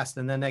big blast.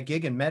 And then that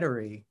gig in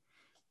Metairie,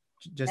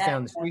 just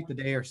down the street the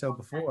day or so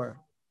before.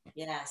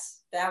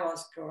 Yes, that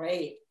was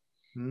great.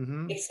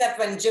 Mm-hmm. Except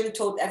when Jim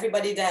told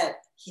everybody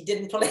that he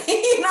didn't play.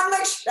 And I'm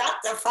like, shut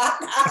the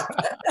fuck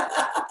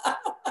up.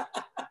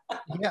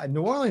 Yeah,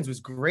 New Orleans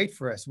was great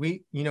for us.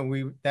 We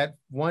that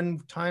one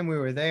time we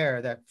were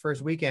there, that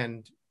first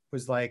weekend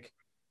was like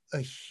a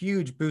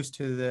huge boost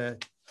to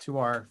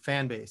our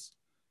fan base.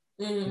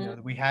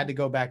 Mm-hmm. We had to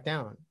go back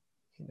down,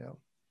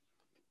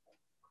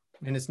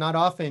 and it's not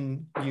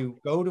often you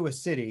go to a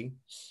city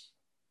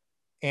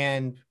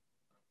and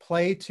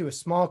play to a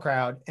small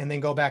crowd and then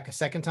go back a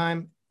second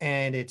time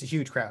and it's a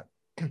huge crowd.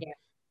 Yeah.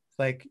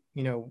 Like,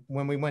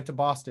 when we went to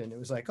Boston, it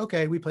was like,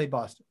 okay, we played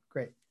Boston,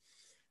 great.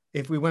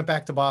 If we went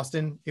back to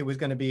Boston, it was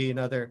going to be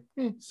another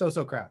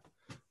so-so crowd.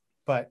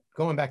 But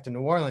going back to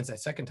New Orleans that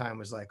second time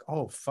was like,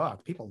 oh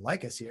fuck, people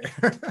like us here.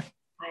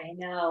 I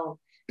know.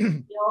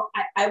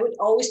 I would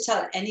always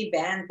tell any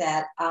band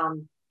that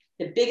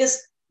the biggest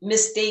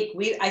mistake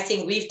I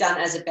think we've done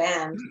as a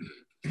band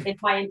in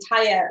my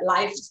entire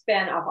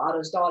lifespan of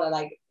Otto's Daughter,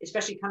 like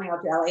especially coming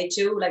out to LA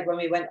too, like when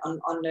we went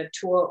on the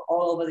tour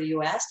all over the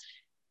US,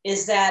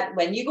 is that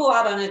when you go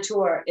out on a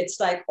tour, it's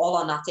like all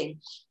or nothing.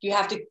 You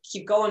have to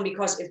keep going,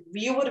 because if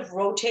we would have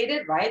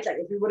rotated, right? Like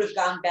if we would have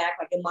gone back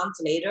like a month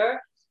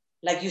later,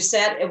 like you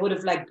said, it would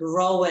have like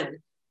grown.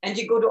 And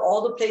you go to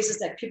all the places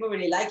that people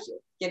really like you,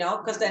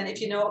 because then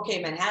if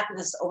okay, Manhattan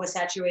is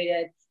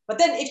oversaturated. But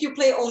then if you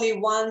play only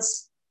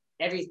once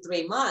every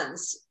 3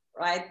 months,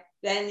 right?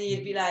 Then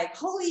you'd be like,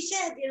 holy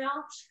shit,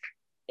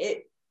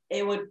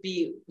 it would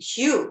be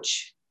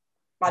huge.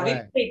 But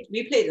right.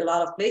 we played a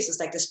lot of places,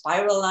 like the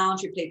Spiral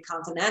Lounge, we played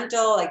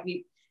Continental,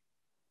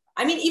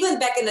 I mean, even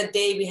back in the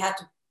day, we had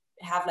to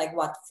have like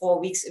what 4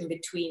 weeks in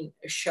between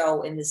a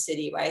show in the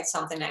city, right?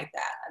 Something like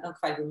that. I don't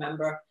quite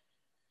remember.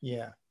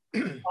 Yeah.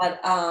 But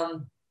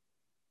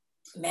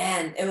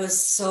man, it was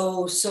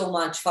so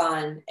much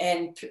fun,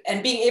 and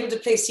being able to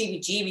play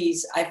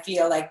CBGBs, I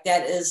feel like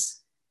that is,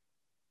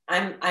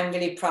 I'm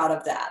really proud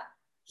of that,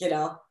 you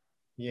know.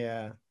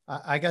 Yeah,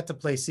 I got to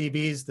play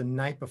CBs the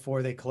night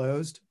before they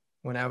closed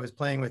when I was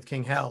playing with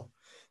King Hell.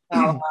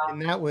 Oh,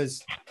 And that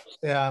was,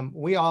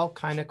 we all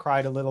kind of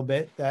cried a little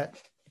bit that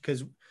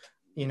because,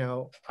 you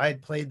know, I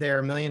had played there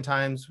a million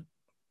times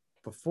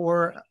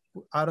before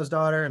Otto's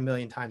Daughter, a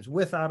million times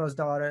with Otto's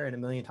Daughter, and a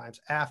million times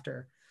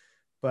after.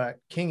 But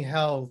King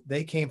Hell,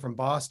 they came from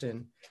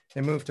Boston.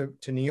 They moved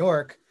to New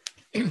York,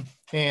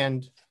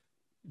 and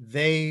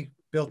they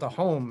built a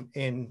home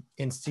in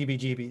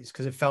CBGBs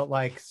because it felt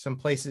like some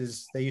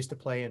places they used to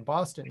play in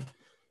Boston.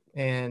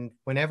 And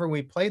whenever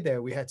we played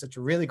there, we had such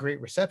a really great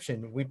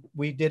reception.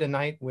 We did a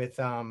night with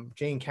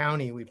Jane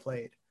County. We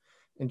played,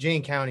 and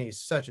Jane County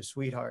is such a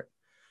sweetheart.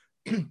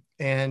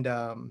 And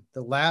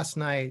the last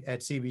night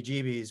at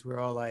CBGBs, we're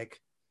all like,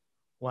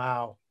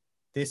 "Wow,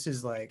 this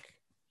is like,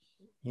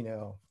 you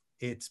know,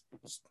 it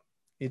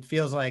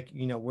feels like,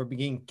 you know, we're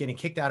getting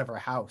kicked out of our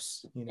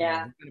house. You know, yeah.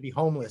 we're going to be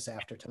homeless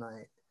after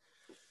tonight."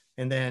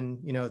 And then,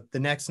 you know, the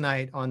next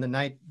night, on the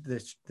night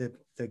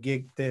the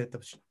gig, the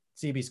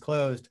CB's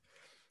closed,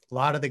 a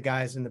lot of the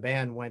guys in the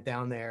band went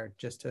down there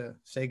just to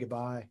say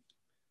goodbye.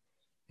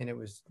 And it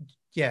was,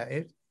 yeah,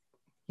 it,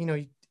 you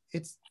know,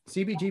 it's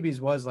CBGB's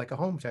was like a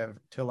home to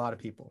a lot of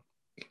people.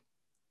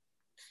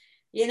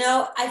 You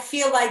know, I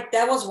feel like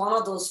that was one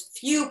of those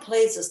few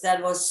places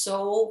that was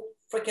so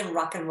freaking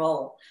rock and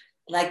roll.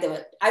 Like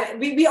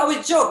we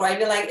always joke, right?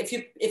 We're like,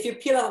 if you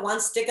peel off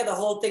one sticker, the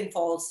whole thing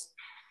falls.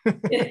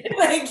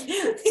 Like,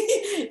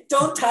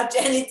 don't touch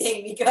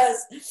anything,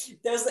 because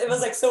it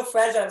was like so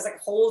fragile. It was like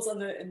holes on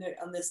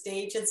the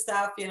stage and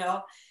stuff, you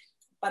know.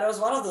 But it was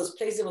one of those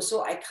places that was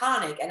so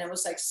iconic, and it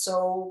was like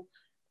so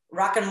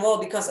rock and roll,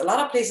 because a lot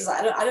of places,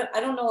 I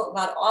don't know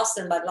about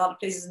Austin, but a lot of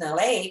places in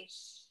LA,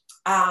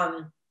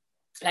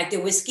 like the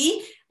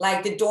Whiskey,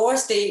 like the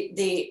Doors,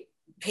 they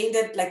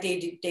painted, like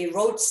they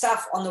wrote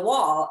stuff on the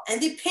wall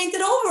and they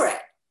painted over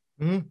it.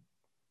 Mm-hmm.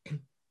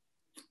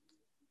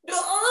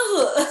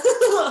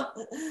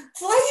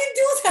 Why you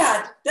do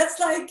that? That's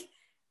like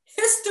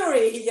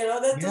history, you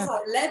know. That's just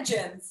like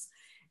legends,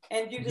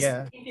 and you're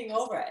just painting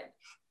over it.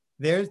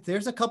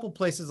 There's a couple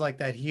places like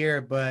that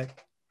here, but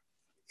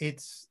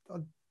it's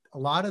a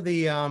lot of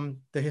the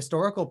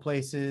historical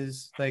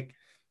places. Like,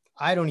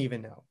 I don't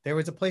even know. There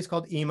was a place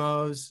called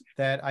Emos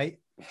that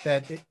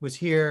it was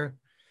here.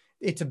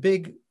 It's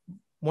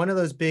one of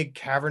those big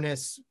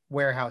cavernous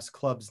warehouse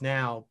clubs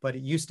now, but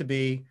it used to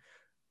be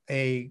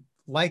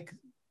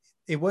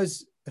it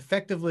was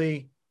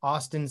effectively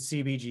Austin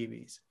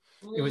CBGBs.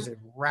 It was a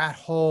rat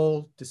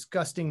hole,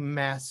 disgusting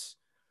mess,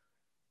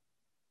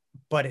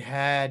 but it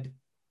had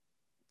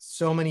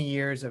so many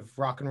years of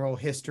rock and roll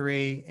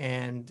history.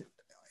 And,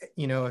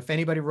 you know, if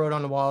anybody wrote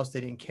on the walls, they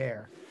didn't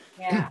care.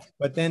 Yeah.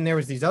 But then there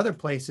was these other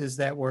places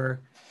that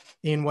were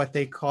in what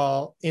they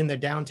call in the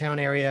downtown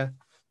area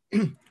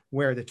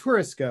where the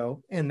tourists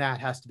go, and that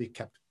has to be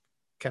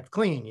kept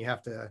clean. You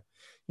have to,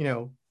 you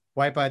know,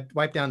 wipe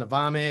down the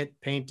vomit,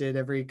 paint it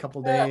every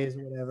couple days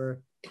or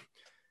whatever.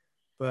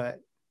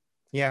 But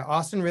yeah,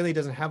 Austin really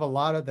doesn't have a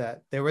lot of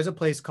that. There was a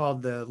place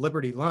called the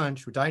Liberty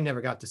Lunch, which I never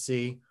got to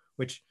see,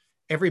 which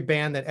every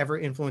band that ever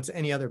influenced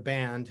any other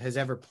band has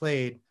ever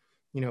played.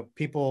 You know,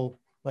 people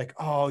like,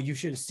 "Oh, you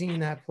should have seen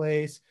that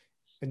place."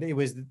 And it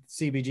was the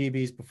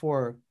CBGBs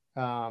before,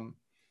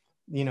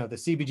 you know, the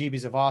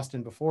CBGBs of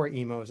Austin before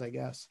Emos, I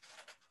guess.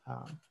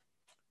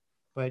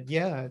 But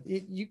yeah,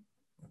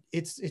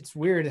 it's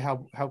weird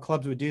how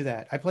clubs would do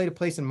that. I played a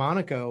place in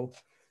Monaco,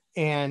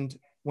 and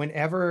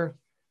whenever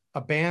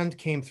a band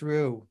came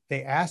through,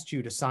 they asked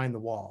you to sign the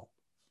wall.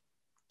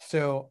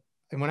 So,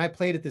 and when I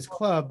played at this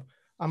club,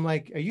 I'm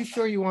like, "Are you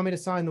sure you want me to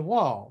sign the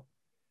wall?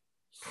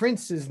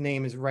 Prince's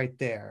name is right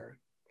there.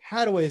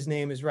 Hathaway's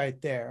name is right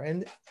there.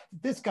 And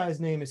this guy's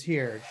name is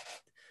here."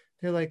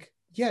 They're like,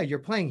 "Yeah, you're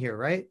playing here,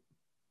 right?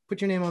 Put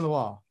your name on the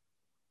wall."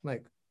 I'm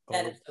like,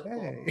 that is so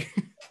okay.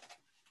 Cool.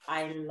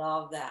 I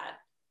love that.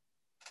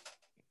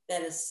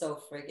 That is so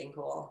freaking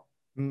cool.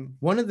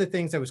 One of the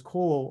things that was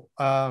cool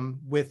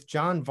with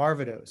John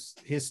Varvatos,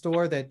 his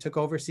store that took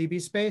over CB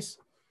space,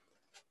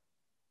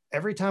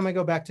 every time I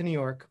go back to New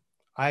York,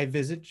 I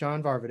visit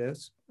John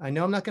Varvatos. I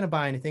know I'm not going to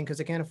buy anything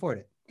because I can't afford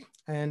it.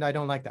 And I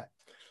don't like that.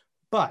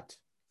 But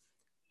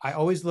I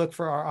always look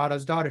for our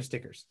Otto's Daughter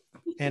stickers.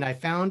 And I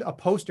found a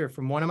poster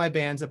from one of my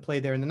bands that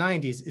played there in the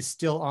 90s is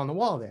still on the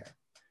wall there.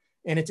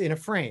 And it's in a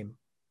frame.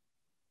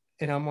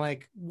 And I'm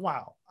like,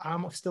 wow,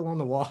 I'm still on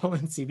the wall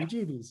in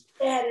CBGBs.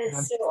 That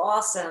is so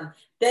awesome.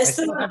 There's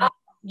still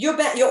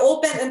your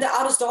old band in the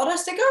Otto's Daughter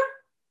sticker?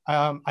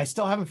 I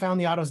still haven't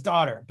found the Otto's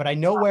Daughter, but I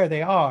know where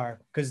they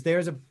are because there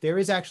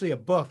is actually a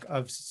book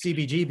of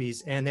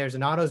CBGBs, and there's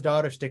an Otto's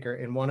Daughter sticker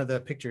in one of the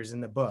pictures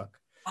in the book.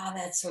 Oh,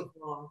 that's so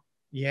cool.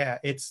 Yeah,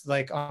 it's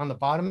like on the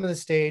bottom of the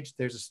stage,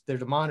 there's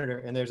a monitor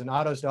and there's an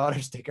Otto's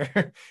Daughter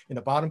sticker in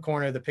the bottom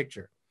corner of the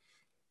picture.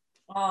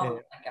 Oh Yeah.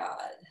 my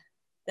God.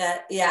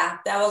 That, yeah,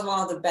 that was one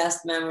of the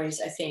best memories,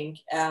 I think.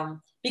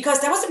 Because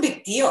that was a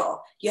big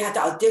deal. You had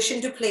to audition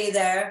to play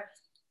there.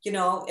 You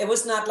know, it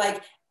was not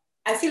like,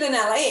 I feel in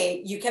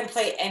LA, you can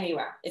play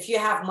anywhere. If you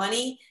have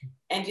money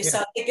and you Yeah.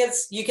 sell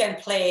tickets, you can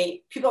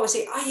play. People always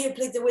say, oh, you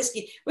played the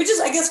whiskey, which is,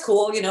 I guess,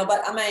 cool, you know,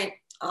 but I mean,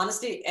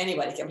 honestly,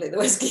 anybody can play the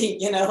whiskey,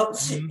 you know,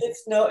 Mhm.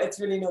 it's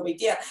really no big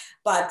deal.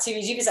 But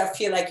TVGBs, I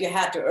feel like you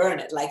had to earn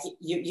it. Like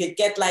you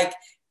get like,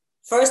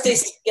 first they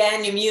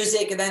scan your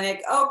music and then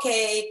like,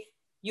 okay,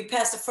 you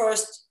pass the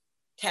first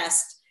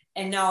test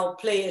and now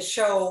play a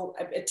show,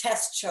 a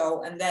test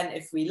show. And then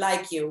if we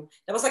like you,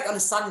 that was like on a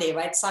Sunday,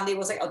 right? Sunday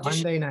was like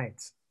audition Monday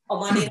nights. on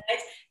Monday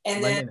night.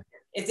 And then Monday night.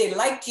 if they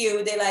liked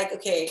you, they like,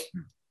 okay,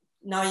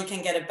 now you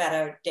can get a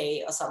better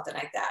day or something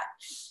like that.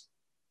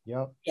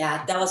 Yep.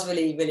 Yeah, that was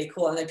really, really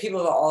cool. And then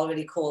people were all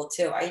really cool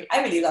too. I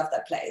really loved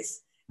that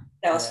place.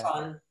 That was Yeah.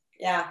 fun.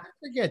 Yeah. I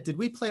forget, did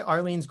we play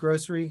Arlene's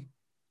Grocery?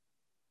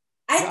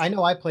 I I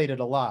know I played it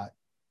a lot.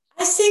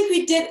 I think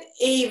we did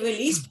a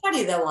release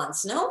party there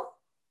once, no?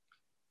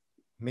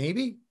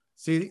 Maybe.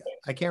 See,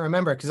 I can't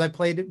remember because I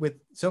played it with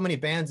so many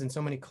bands and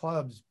so many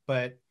clubs,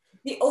 but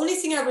The only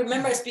thing I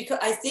remember is because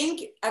I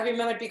think I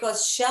remembered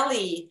because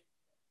Shelly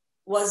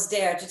was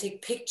there to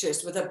take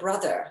pictures with her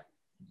brother.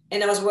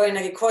 And I was wearing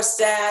like a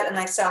corset and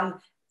like some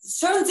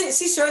certain things,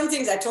 certain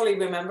things I totally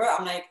remember.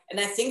 I'm like, and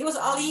I think it was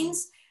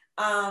Arlene's.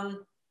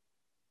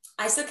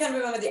 I still can't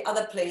remember the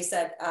other place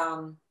that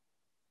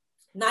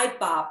Night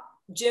Bob,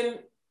 Jim,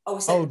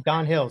 oh,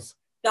 Don Hills.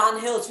 Don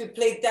Hills. We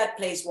played that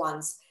place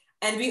once.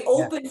 And we Yeah.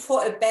 opened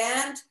for a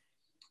band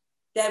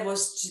that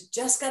was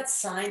just got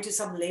signed to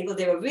some label.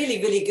 They were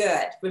really, really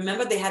good.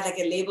 Remember, they had like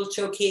a label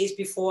showcase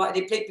before,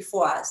 they played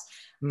before us.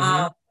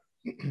 Mhm.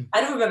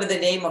 I don't remember the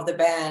name of the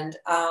band,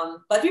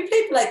 but we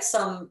played like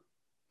some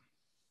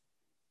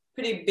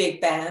pretty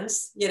big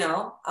bands, you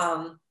know,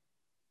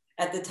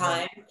 at the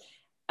time.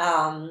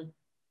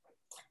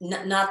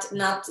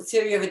 Not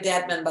Theory of a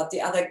Dead Man, but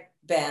the other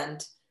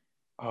band.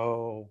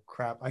 Oh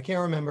crap. I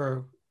can't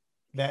remember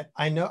that.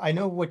 I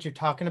know what you're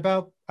talking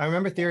about. I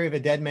remember Theory of a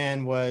Dead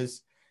Man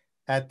was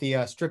at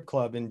the strip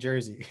club in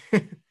Jersey,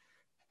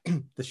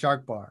 the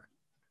Shark Bar.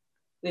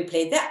 We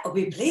played that. Oh,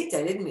 we played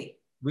there, didn't we?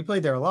 We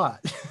played there a lot.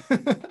 Oh,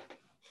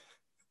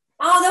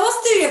 that was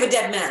Theory of a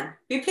Dead Man.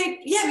 We played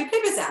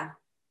with them.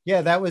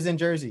 Yeah, that was in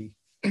Jersey.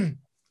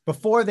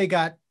 Before they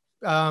got,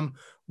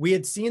 we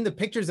had seen the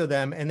pictures of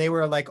them and they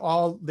were like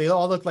they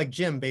all looked like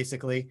Jim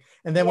basically.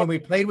 And then when we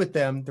played with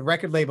them, the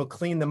record label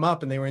cleaned them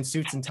up and they were in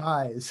suits and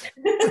ties.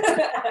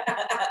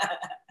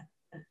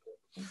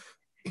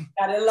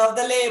 Gotta love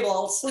the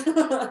labels.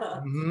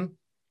 Mm-hmm.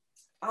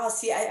 Oh,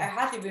 see, I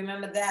hardly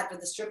remember that with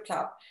the strip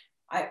club.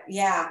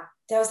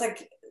 There was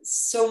like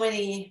so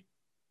many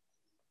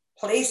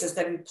places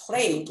that we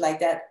played like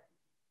that.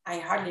 I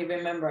hardly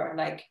remember.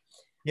 Like,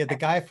 yeah, the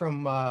guy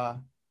from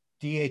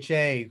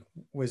DHA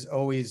was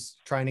always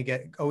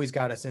always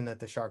got us in at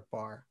the Shark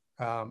Bar.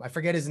 I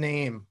forget his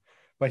name,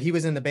 but he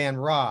was in the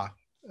band Raw.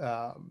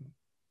 And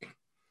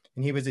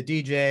he was a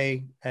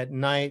DJ at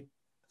night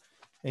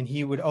and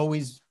he would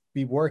always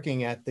be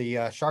working at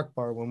the Shark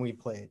Bar when we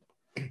played.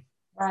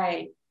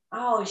 right.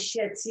 Oh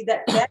shit. See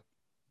that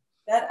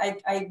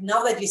I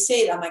now that you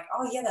say it, I'm like,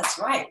 oh yeah, that's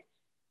right.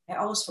 I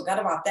almost forgot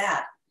about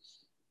that.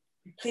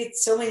 We played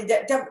so many.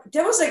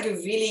 There was like a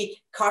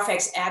really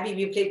Carfax Abbey.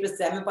 We played with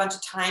them a bunch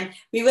of time.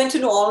 We went to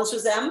New Orleans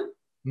with them.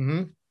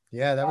 Mm-hmm.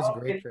 Yeah, that was a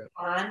great trip.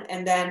 Fun.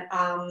 And then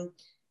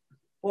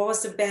what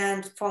was the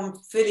band from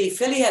Philly?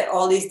 Philly had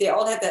all these. They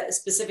all had that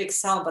specific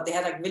sound, but they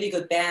had like really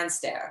good bands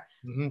there.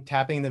 Mm-hmm.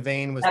 Tapping the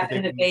Vein was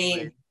Tapping the the big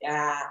Vein.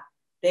 Yeah,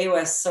 they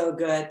were so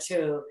good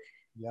too.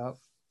 Yep.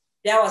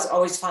 That was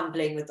always fun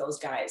playing with those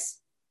guys.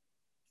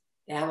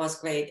 That was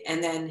great.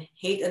 And then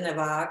Hate in the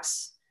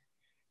Box.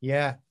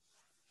 Yeah.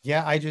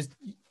 Yeah, I just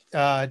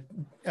what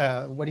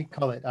do you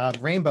call it?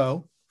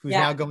 Rainbow, who's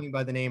now going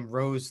by the name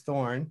Rose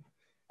Thorn.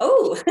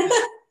 Oh.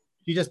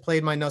 She just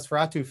played my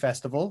Nosferatu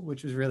festival,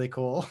 which was really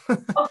cool.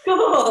 Oh,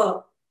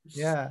 cool.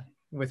 Yeah,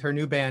 with her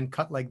new band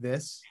Cut Like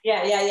This.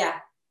 Yeah.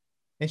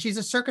 And she's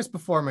a circus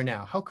performer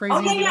now. How crazy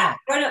is yeah.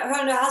 that?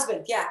 Her and her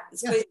husband. Yeah,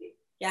 it's crazy.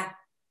 Yeah.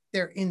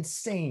 They're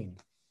insane.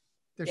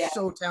 They're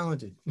so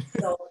talented.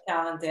 So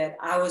talented.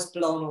 I was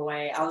blown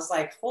away. I was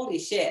like, holy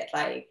shit.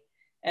 Like,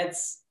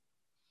 it's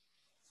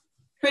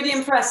pretty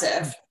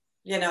impressive,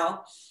 you know.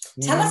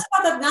 Tell us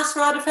about the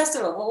Nosferatu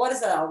Festival. Well, what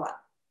is that all about?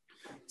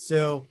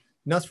 So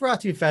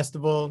Nosferatu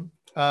Festival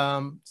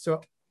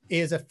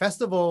is a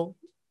festival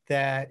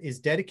that is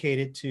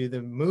dedicated to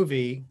the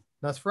movie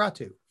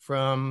Nosferatu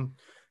from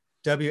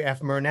W.F.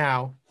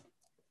 Murnau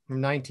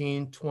from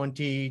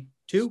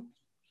 1922.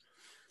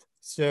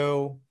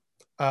 So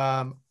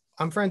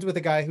I'm friends with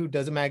a guy who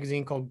does a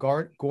magazine called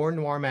Gore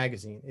Noir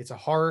Magazine. It's a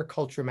horror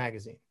culture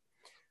magazine.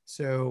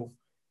 So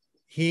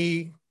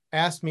he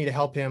asked me to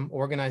help him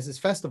organize this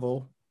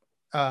festival.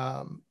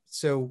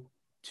 So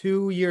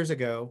 2 years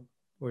ago,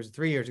 or was it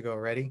 3 years ago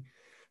already,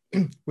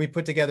 we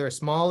put together a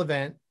small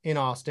event in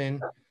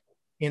Austin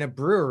in a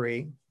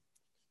brewery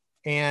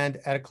and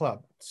at a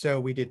club. So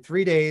we did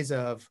 3 days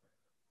of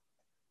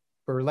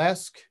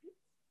burlesque,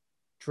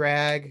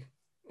 drag,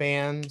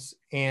 bands,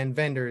 and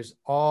vendors,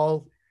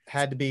 all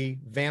had to be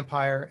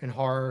vampire and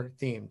horror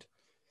themed.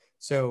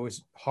 So it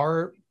was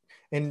horror.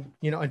 And,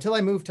 you know, until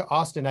I moved to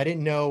Austin, I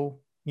didn't know,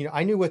 you know,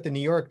 I knew what the New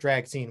York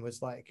drag scene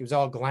was like. It was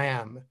all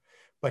glam.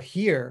 But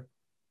here,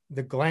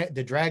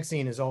 the drag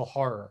scene is all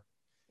horror.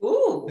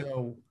 Ooh.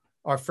 So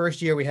our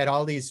first year, we had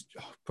all these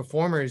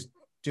performers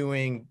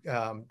doing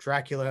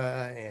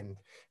Dracula and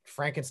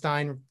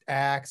Frankenstein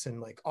acts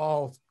and like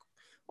all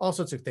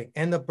sorts of things.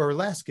 And the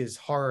burlesque is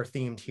horror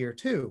themed here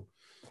too.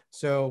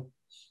 So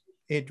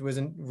it was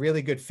a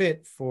really good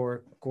fit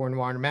for Gore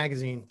Noir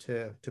magazine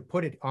to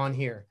put it on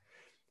here.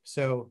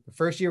 So the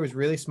first year was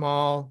really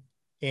small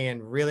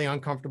and really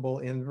uncomfortable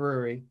in the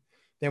brewery.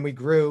 Then we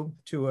grew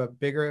to a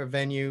bigger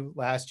venue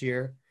last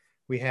year.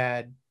 We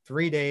had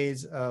 3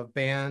 days of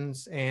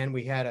bands, and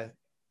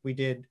we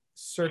did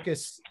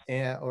circus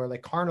or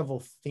like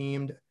carnival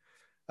themed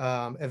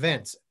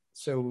events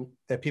so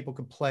that people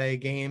could play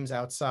games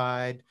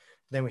outside.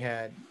 Then we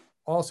had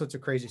all sorts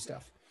of crazy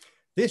stuff.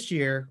 This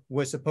year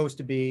was supposed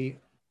to be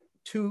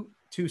two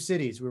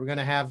cities. We were going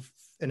to have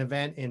an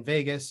event in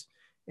Vegas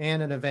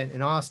and an event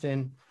in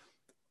Austin,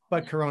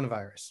 but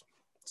coronavirus.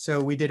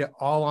 So we did it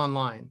all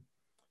online.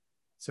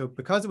 So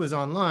because it was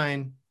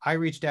online, I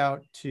reached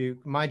out to,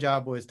 my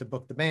job was to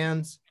book the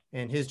bands,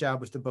 and his job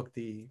was to book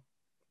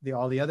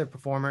all the other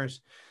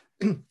performers.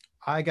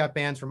 I got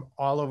bands from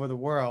all over the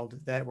world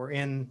that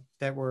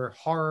were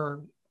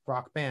horror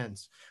rock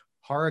bands,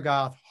 horror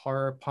goth,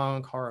 horror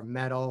punk, horror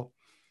metal.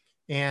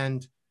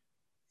 And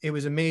it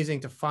was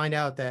amazing to find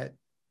out that,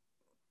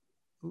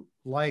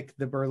 like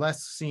the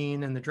burlesque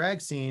scene and the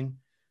drag scene,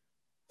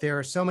 there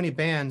are so many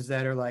bands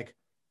that are like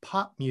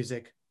pop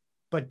music,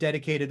 but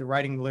dedicated to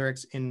writing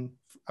lyrics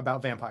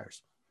about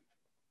vampires.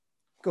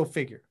 Go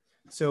figure.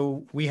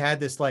 So we had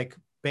this like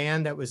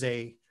band that was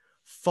a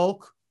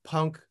folk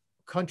punk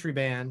country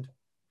band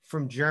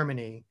from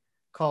Germany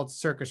called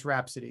Circus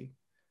Rhapsody,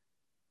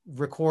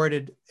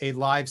 recorded a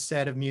live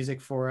set of music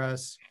for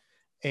us.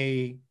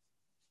 A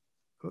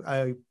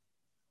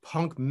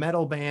punk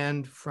metal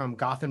band from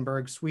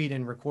Gothenburg,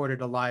 Sweden,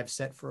 recorded a live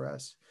set for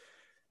us.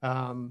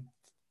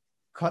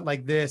 Cut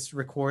Like This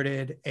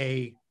recorded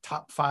a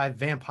top 5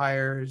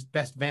 vampires,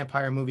 best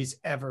vampire movies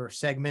ever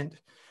segment,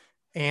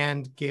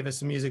 and gave us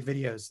some music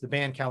videos. The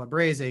band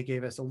Calabrese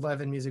gave us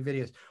 11 music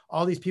videos.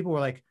 All these people were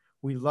like,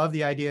 we love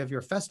the idea of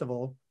your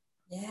festival.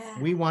 Yeah.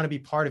 We want to be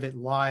part of it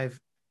live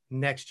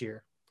next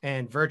year.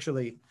 And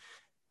virtually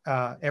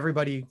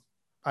everybody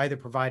either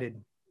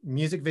provided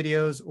music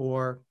videos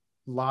or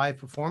live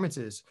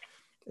performances.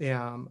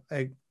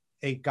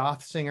 A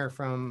goth singer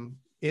from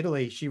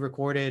Italy, she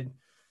recorded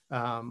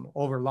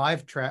over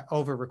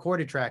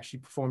recorded tracks. She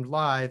performed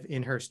live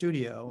in her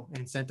studio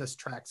and sent us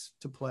tracks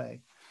to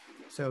play.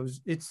 So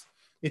it's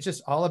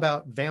just all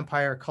about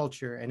vampire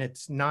culture, and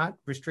it's not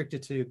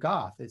restricted to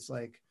goth. It's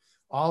like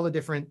all the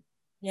different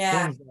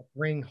things that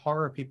bring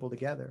horror people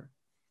together.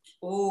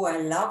 Oh, I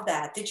love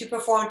that. Did you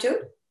perform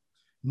too?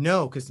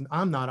 No, because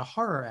I'm not a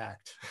horror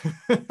act.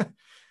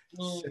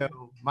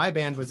 So my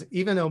band was,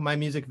 even though my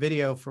music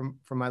video from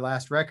my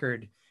last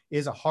record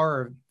is a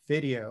horror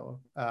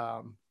video,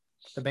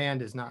 the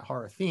band is not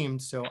horror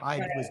themed. So I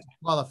was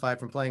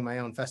qualified from playing my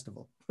own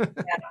festival.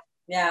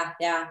 Yeah.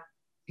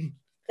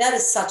 That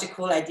is such a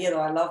cool idea, though.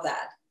 I love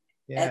that.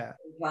 Yeah.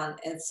 It's fun.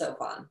 It's so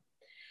fun.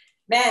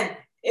 Man,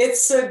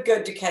 it's so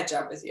good to catch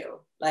up with you.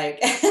 Like,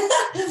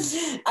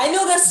 I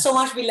know there's so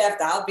much we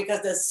left out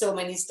because there's so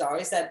many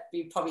stories that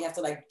we probably have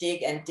to like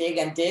dig and dig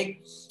and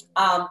dig.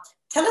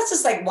 Tell us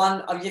just like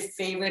one of your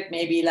favorite,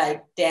 maybe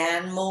like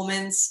Dan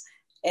moments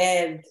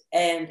and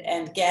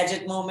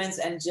gadget moments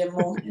and Jim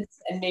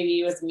moments, and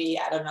maybe with me,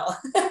 I don't know.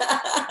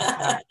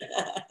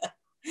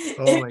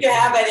 If you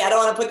have any, I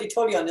don't want to put you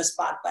totally on the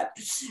spot, but.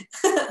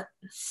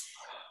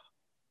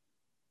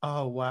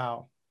 Oh,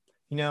 wow.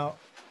 You know,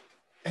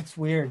 it's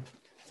weird.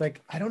 It's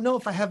like, I don't know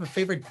if I have a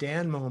favorite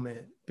Dan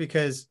moment,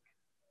 because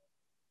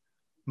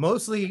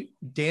mostly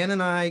Dan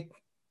and I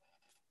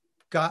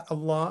got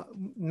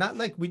along, not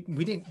like we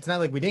didn't, it's not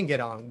like we didn't get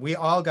along. We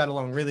all got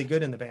along really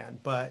good in the band,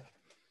 but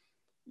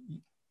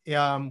we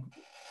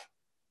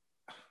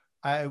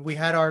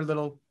had our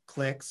little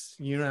cliques,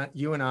 you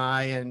and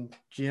I and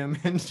Jim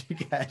and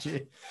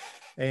Gadget,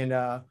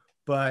 and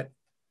but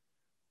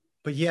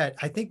yet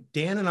I think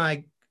Dan and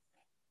I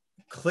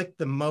clicked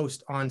the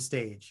most on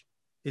stage.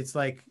 It's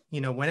like,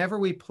 you know, whenever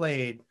we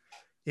played,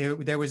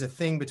 there was a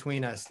thing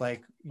between us.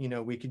 Like, you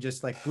know, we could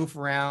just like goof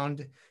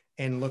around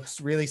and looks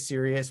really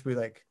serious. We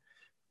like,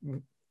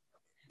 you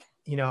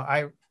know,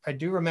 I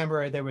do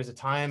remember there was a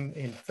time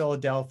in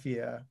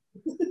Philadelphia.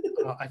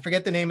 I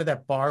forget the name of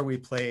that bar we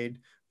played,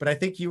 but I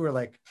think you were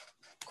like,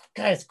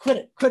 guys,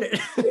 quit it.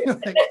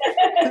 Like,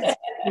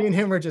 me and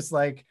him were just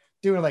like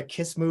doing like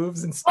kiss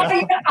moves and stuff.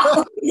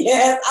 Oh,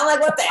 yeah. I'm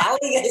like, what the hell are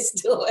you guys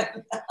doing?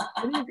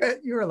 And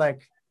you were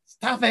like,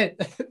 stop it.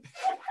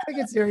 Take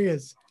it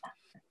serious.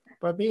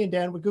 But me and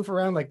Dan would goof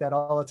around like that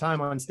all the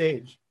time on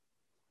stage.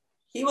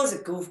 He was a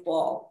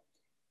goofball.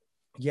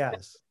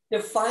 Yes. The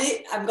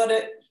funny, I'm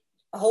gonna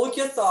hold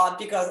your thought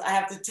because I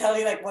have to tell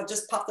you like what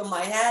just popped in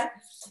my head.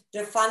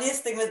 The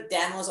funniest thing with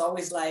Dan was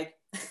always like,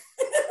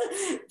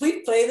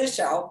 we play the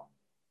show,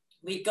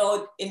 we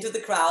go into the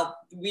crowd,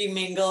 we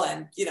mingle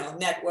and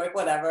network,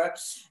 whatever.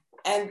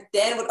 And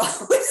Dan would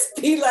always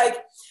be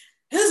like,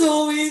 as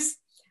always,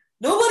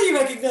 nobody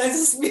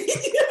recognizes me.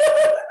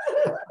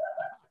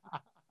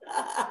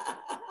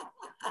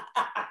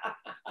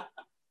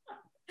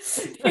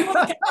 People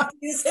come up to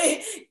you and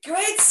say,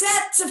 great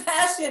set,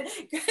 Sebastian.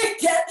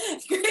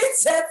 Great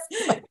set,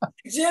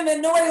 Jim.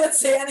 And nobody would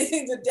say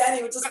anything to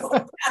Danny. Would just go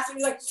past and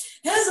be like,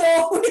 as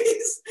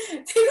always.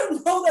 They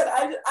don't know that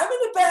I'm in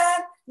the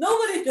band.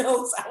 Nobody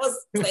knows I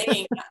was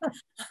playing.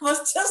 I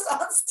was just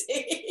on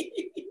stage.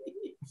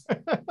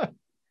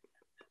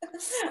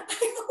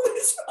 I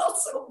always felt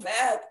so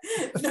bad.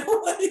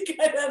 Nobody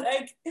kind of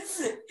like,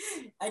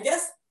 I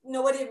guess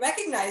nobody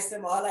recognized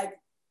him or like,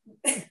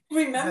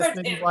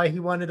 remembered him. Why he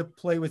wanted to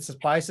play with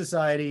Spy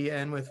Society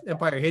and with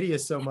Empire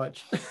Hideous so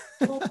much.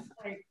 Oh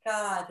my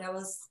God, that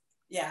was,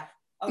 yeah.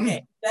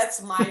 Okay,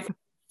 that's my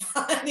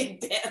funny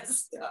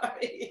dance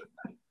story.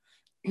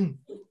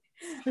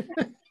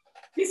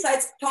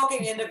 Besides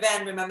talking in the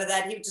van, remember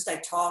that? He would just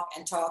like talk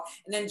and talk.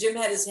 And then Jim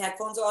had his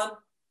headphones on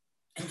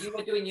and you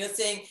were doing your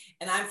thing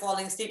and I'm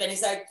falling asleep and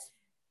he's like,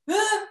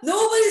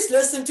 nobody's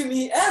listening to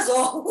me as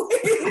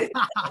always.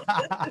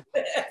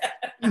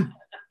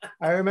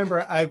 I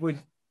remember I would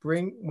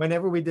bring,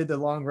 whenever we did the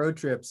long road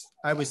trips,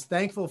 I was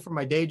thankful for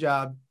my day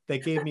job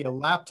that gave me a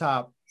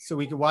laptop so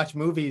we could watch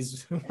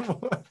movies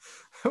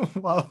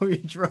while we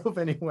drove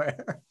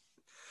anywhere.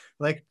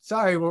 Like,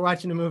 sorry, we're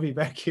watching a movie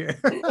back here.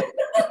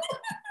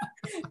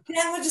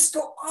 Dan would just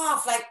go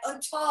off like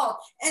and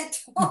talk and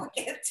talk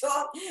and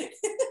talk.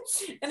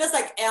 And it's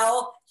like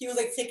Al, he was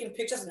like taking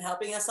pictures and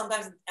helping us.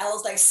 Sometimes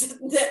Al's like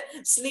sitting there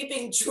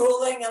sleeping,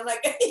 drooling. I'm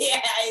like,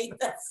 yeah,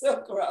 that's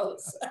so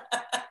gross.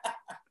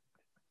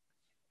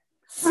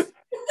 Then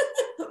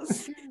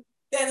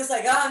it's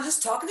like, I'm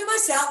just talking to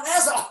myself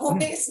as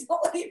always.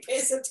 Nobody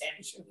pays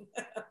attention.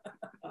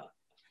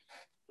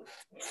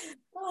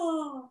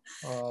 Oh,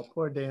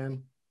 poor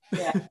Dan.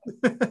 Yeah.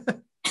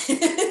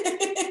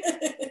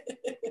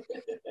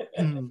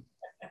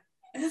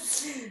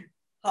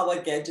 How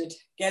about Gadget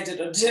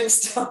or Jim's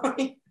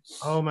story?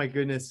 Oh my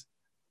goodness.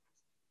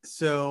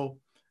 So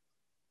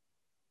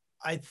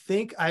I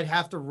think I'd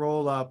have to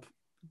roll up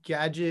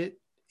Gadget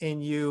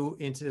and you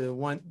into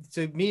one.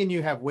 So me and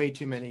you have way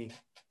too many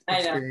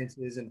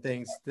experiences and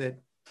things that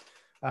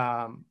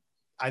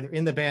either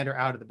in the band or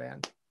out of the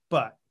band.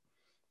 But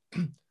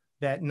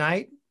that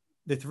night,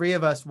 the three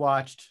of us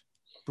watched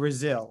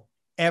Brazil,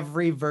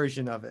 every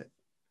version of it.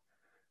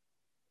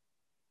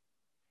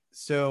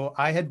 So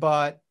I had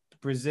bought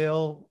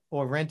Brazil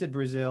or rented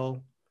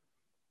Brazil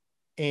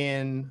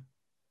in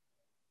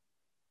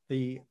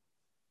the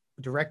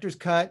director's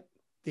cut,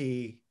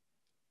 this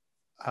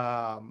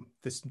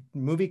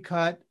movie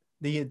cut,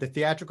 the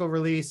theatrical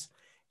release,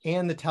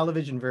 and the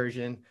television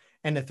version.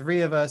 And the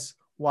three of us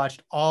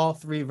watched all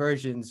three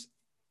versions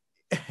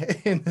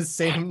in the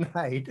same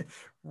night,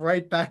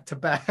 right back to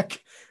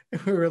back.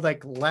 We were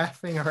like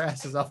laughing our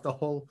asses off the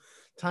whole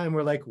time.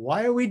 We're like,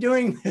 why are we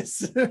doing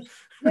this?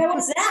 Where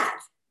was that?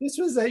 This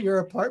was at your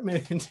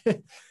apartment.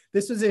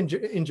 This was in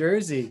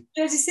Jersey.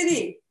 Jersey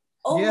City.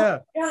 Oh yeah.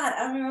 My God,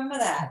 I remember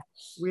that.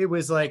 It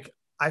was like,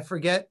 I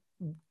forget,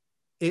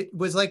 it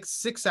was like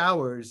 6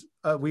 hours.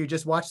 We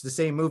just watched the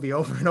same movie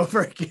over and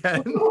over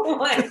again. Oh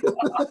my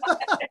God.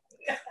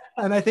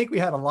 And I think we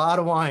had a lot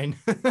of wine.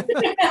 Probably.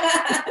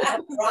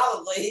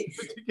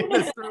 To get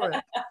us through it.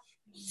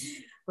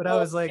 But I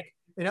was like,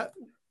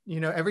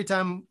 every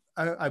time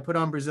I put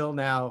on Brazil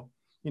now,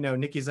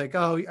 Nikki's like,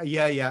 oh,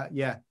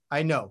 yeah.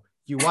 I know.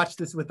 You watched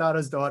this with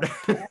Otto's daughter.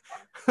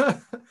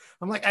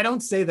 I'm like, I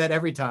don't say that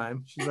every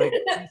time. She's like,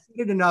 you said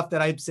it enough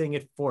that I'm saying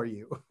it for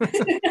you.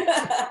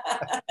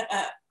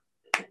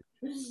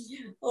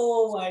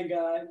 Oh my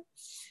God.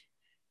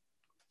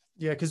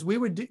 Yeah, because we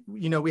would,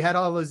 we had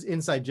all those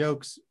inside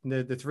jokes,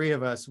 the three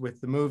of us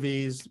with the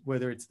movies,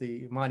 whether it's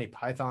the Monty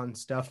Python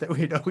stuff that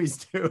we'd always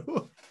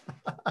do.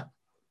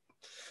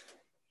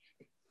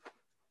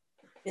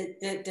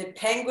 The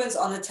penguins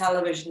on the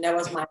television, that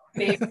was my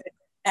favorite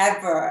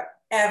ever.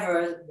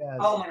 Yes.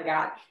 Oh my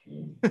God.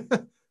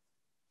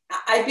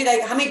 I'd be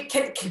like, how many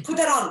can put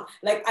that on?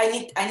 Like, I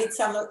need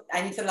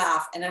to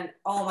laugh. And then,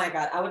 oh my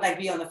God, I would like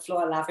be on the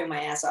floor laughing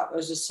my ass off. It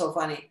was just so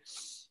funny.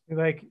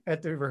 Like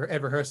at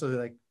rehearsal, they're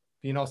like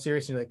being all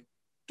serious. And you're like,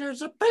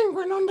 there's a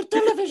penguin on the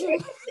television.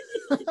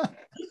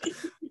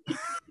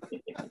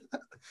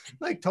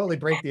 Like totally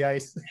break the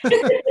ice.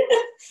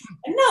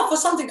 No, for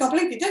something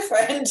completely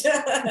different.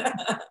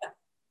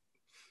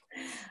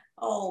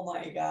 Oh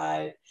my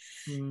God.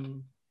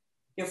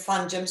 Your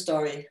fun Jim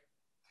story.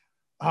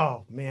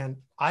 Oh man,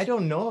 I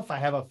don't know if I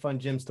have a fun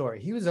Jim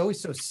story. He was always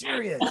so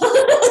serious.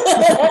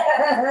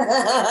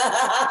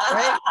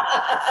 Right?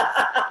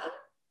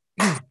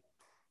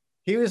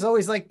 He was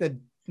always like the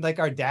like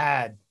our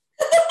dad.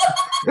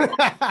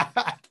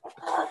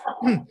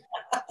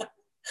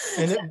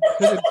 And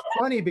it's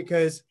funny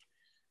because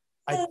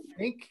I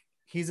think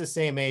he's the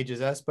same age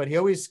as us, but he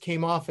always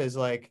came off as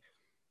like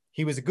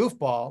he was a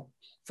goofball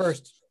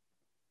first.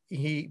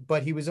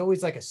 But he was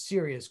always like a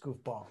serious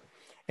goofball.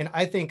 And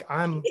I think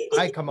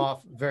I come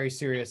off very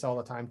serious all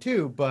the time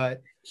too,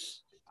 but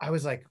I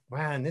was like,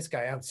 man, this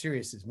guy out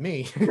serious is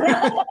me. It's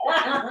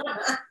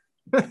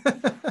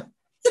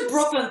a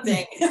Brooklyn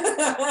thing.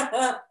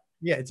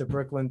 Yeah, it's a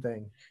Brooklyn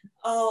thing.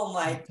 Oh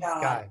my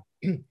God. Guy.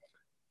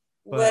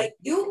 Were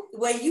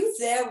you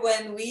there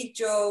when we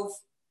drove?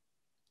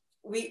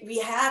 We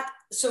had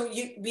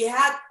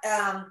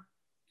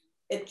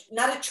it,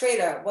 not a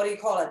trailer, what do you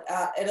call it?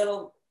 A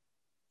little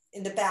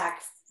in the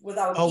back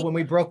without. Oh, when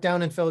we broke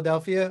down in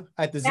Philadelphia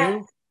at the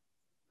zoo?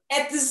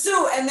 At the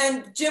zoo, and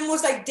then Jim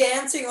was like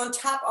dancing on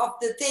top of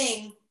the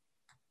thing.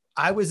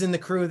 I was in the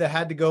crew that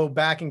had to go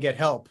back and get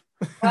help.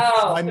 Oh.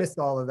 So I missed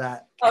all of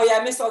that. Oh yeah,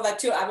 I missed all that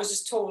too. I was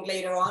just told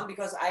later on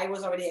because I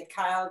was already at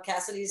Kyle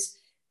Cassidy's.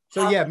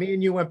 So yeah, me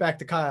and you went back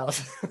to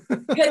Kyle's. We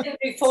were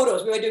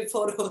doing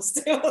photos.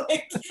 They were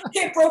like,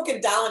 they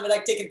broken down and we're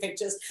like taking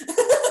pictures.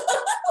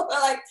 We're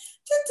like,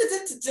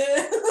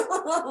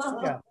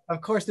 yeah,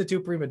 of course the two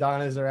prima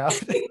donnas are out.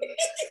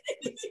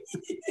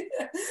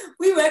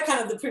 We were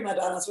kind of the prima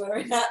donnas, were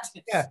we not?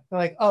 Yeah, they're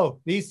like, oh,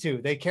 these two,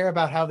 they care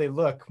about how they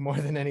look more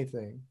than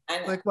anything.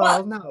 Like,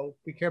 well, no,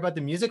 we care about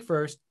the music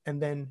first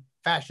and then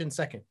fashion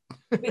second.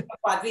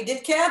 But we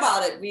did care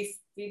about it. We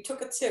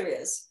took it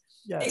serious.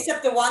 Yeah.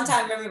 Except the one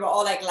time when we were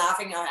all like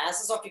laughing our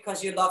asses off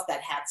because you loved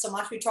that hat so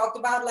much. We talked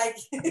about like,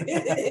 and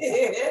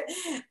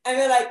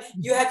we're like,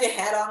 you had your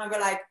hat on and we're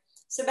like,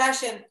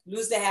 Sebastian,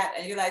 lose the hat.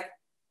 And you're like,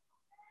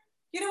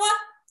 you know what?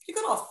 You're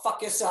going to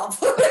fuck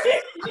yourself. You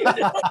have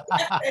your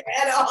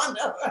hat on.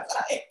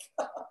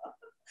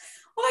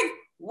 We're like,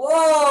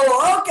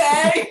 whoa,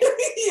 okay.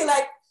 You're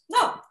like,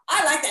 no,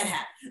 I like that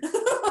hat.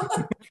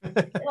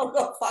 Don't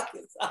go fuck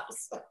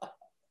yourself.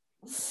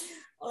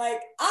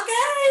 Like,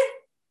 okay.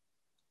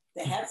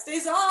 The hat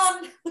stays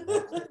on.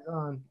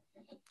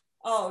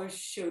 Oh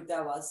shoot,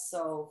 that was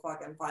so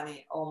fucking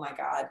funny. Oh my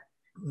God.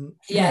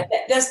 Yeah,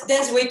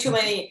 there's way too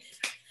many.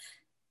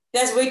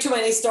 There's way too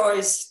many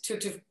stories to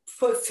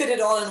fit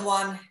it all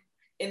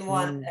in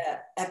one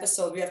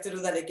episode. We have to do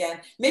that again.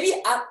 Maybe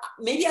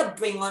I'll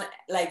bring on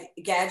like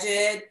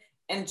Gadget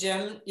and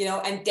Jim,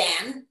 and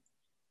Dan.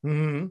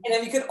 Mm-hmm. And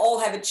then we could all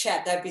have a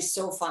chat. That'd be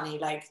so funny.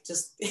 Like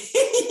just,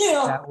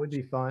 that would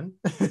be fun.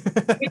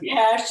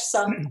 Rehash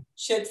some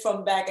shit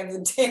from back in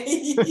the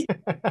day.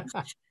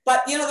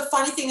 But the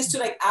funny thing is too,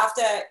 like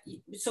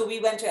so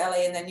we went to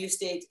LA and then you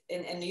stayed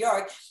in New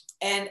York.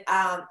 And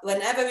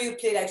whenever we would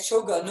play like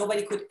Showgirl,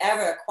 nobody could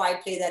ever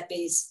quite play that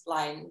bass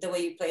line the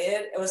way you play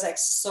it. It was like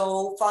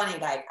so funny.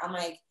 Like, I'm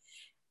like,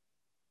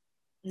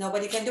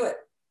 nobody can do it.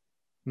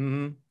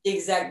 Mm-hmm.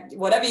 Exactly.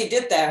 Whatever you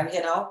did there,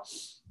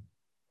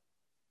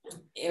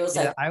 it was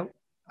like, I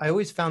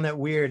always found that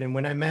weird. And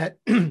when I met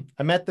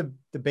the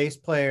bass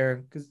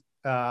player, because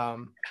I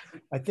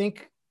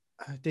think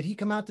did he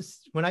come out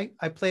when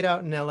I played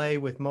out in LA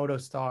with Moto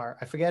Star?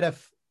 I forget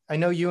if I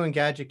know you and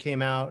Gadget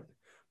came out,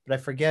 but I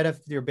forget if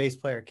your bass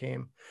player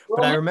came.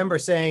 But I remember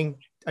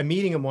I'm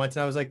meeting him once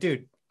and I was like,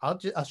 dude, I'll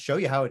show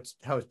you how it's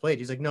played.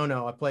 He's like,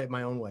 no, I play it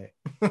my own way.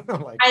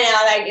 I'm like, I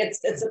know, like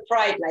it's a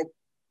pride, like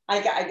I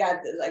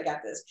got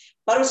this.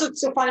 But it was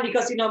so funny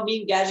because me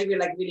and Gadget, we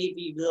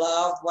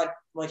loved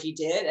what he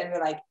did, and we're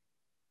like,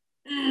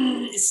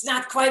 it's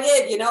not quite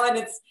it, and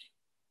it's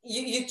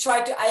you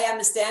try to. I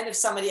understand if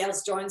somebody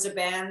else joins a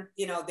band,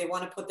 they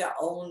want to put their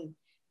own,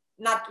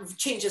 not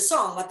change the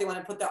song, but they want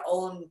to put their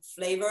own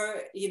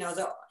flavor,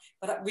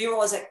 but we were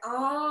always like,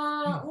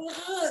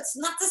 it's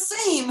not the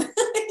same.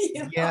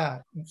 Yeah.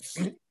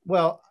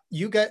 Well,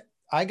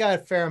 I got a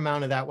fair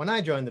amount of that when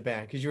I joined the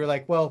band, because you were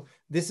like, well,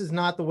 this is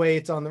not the way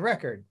it's on the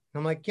record. And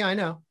I'm like, yeah, I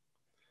know.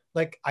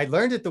 Like, I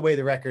learned it the way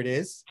the record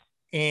is,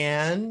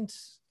 and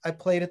I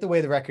played it the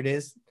way the record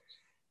is.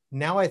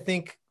 Now I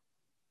think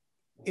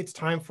it's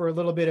time for a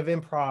little bit of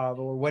improv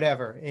or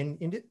whatever,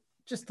 and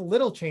just the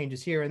little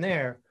changes here and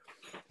there.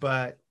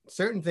 But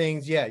certain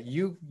things, yeah,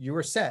 you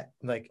were set.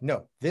 Like,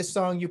 no, this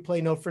song you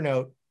play note for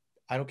note.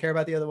 I don't care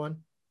about the other one.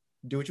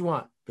 Do what you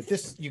want. But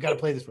this, you got to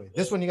play this way.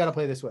 This one, you got to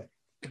play this way.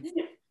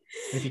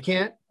 And if you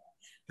can't,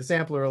 the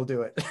sampler will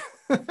do it.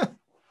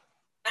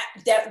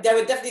 There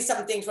were definitely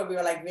some things where we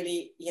were like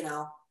really,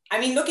 I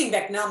mean, looking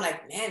back now, I'm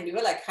like, man, we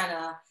were like kind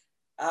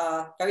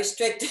of very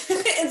strict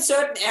in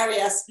certain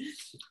areas.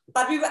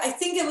 But I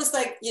think it was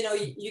like,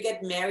 you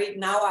get married.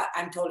 Now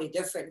I'm totally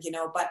different,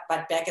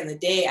 but back in the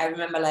day, I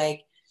remember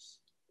like,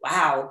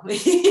 wow,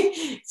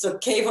 it's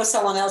okay for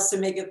someone else to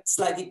make it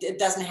slightly, it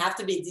doesn't have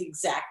to be the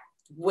exact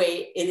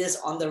way it is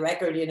on the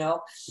record,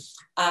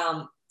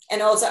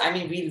 and also, I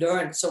mean, we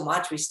learned so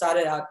much. We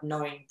started out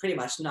knowing pretty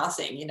much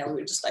nothing, we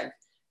were just like,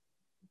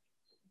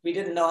 we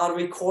didn't know how to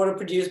record or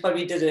produce, but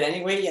we did it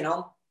anyway,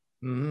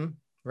 Mm-hmm.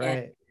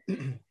 Right.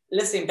 And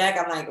listening back,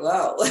 I'm like,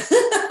 whoa,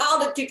 how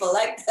did people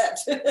like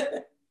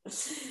that?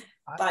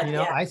 But You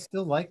know, yeah, I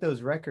still like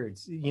those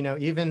records. You know,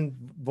 even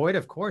Void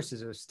of Course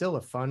is still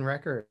a fun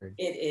record.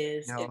 it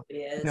is. It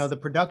You know, is. the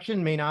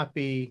production may not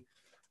be,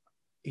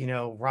 you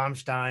know,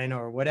 Rammstein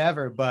or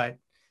whatever, but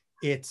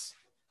it's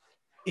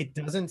it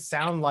doesn't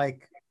sound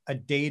like a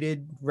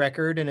dated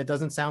record, and it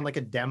doesn't sound like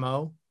a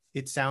demo.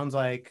 It sounds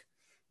like,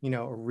 you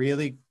know, a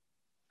really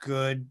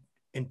good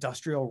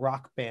industrial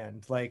rock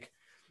band. Like,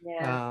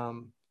 Yeah.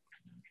 um,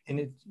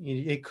 and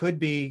it could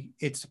be,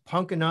 it's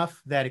punk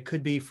enough that it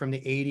could be from the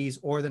 80s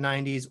or the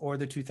 90s or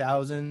the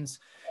 2000s.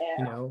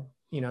 Yeah.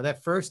 You know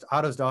that first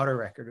Otto's Daughter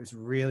record was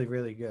really,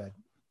 really good.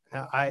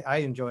 I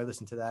enjoy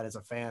listening to that as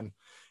a fan.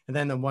 And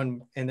then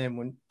when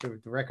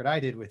the record I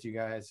did with you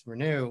guys,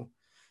 Renew,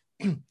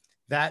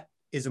 that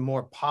is a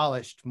more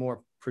polished,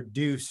 more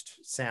produced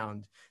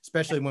sound,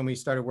 especially when we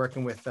started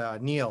working with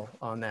Neil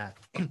on that.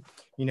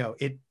 You know,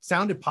 it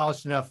sounded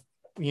polished enough,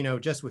 you know,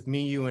 just with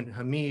me, you, and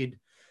Hamid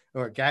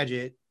or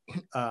Gadget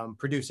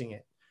producing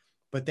it.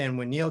 But then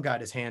when Neil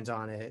got his hands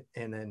on it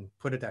and then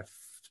put it that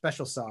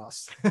special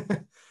sauce,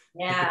 it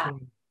Yeah.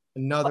 became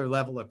another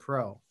level of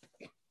pro.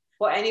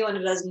 For anyone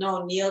who doesn't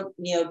know,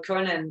 Neil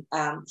Kernan,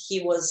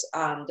 he was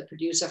the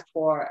producer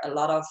for a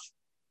lot of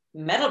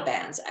metal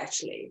bands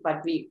actually,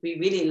 but we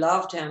really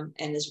loved him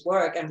and his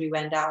work, and we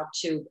went out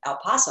to El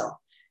Paso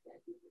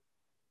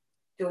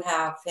to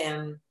have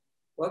him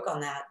work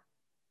on that.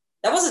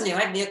 That was his name,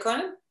 right? Neil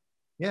Kernan?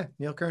 Yeah,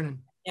 Neil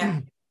Kernan.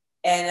 Yeah.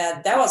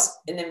 And that was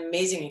an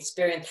amazing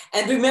experience.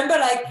 And remember,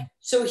 like,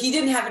 so he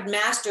didn't have it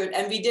mastered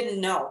and we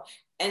didn't know.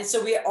 And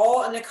so we're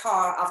all in the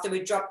car after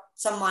we dropped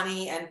some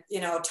money and,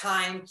 you know,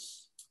 time,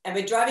 and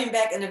we're driving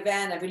back in a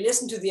van and we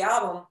listen to the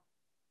album.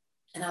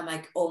 And I'm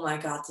like, oh my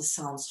God, this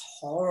sounds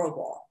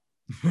horrible.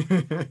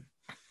 And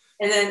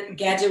then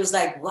Gadget was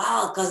like,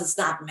 wow, because it's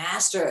not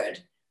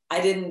mastered.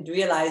 I didn't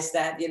realize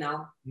that, you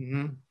know,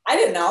 I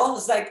didn't know. I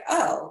was like,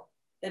 oh,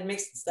 that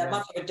makes that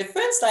much of a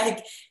difference.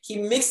 Like he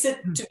mixed it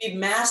to be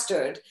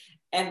mastered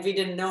and we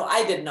didn't know.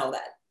 I didn't know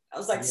that. I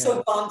was like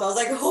so bummed. I was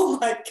like, oh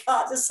my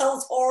God, this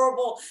sounds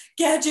horrible.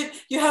 Gadget,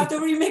 you have to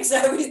remix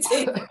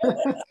everything.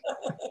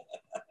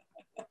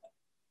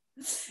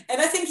 And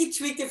I think he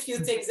tweaked a few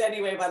things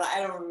anyway, but I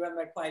don't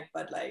remember quite.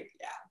 But like,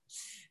 yeah,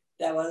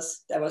 that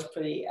was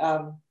pretty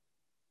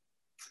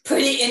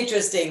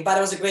interesting. But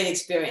it was a great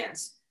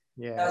experience.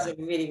 Yeah, that was a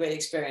really great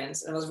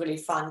experience. It was really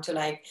fun to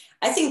like.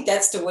 I think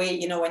that's the way,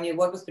 you know, when you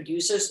work with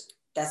producers,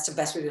 that's the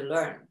best way to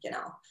learn. You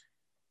know,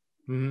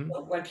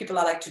 when people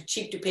are like too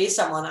cheap to pay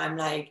someone, I'm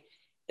like,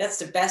 that's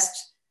the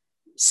best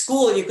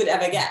school you could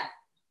ever get.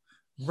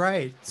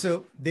 Right.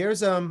 So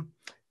there's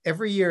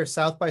every year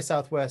South by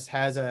Southwest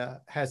has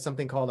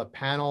something called a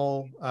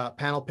panel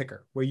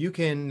picker, where you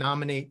can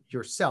nominate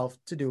yourself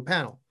to do a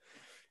panel.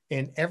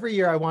 And every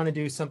year I want to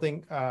do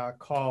something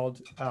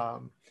called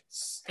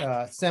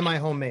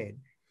semi-homemade.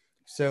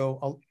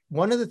 So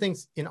one of the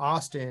things in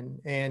Austin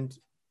and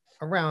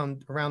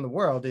around the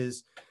world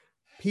is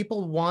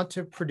people want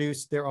to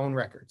produce their own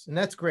records, and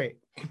that's great.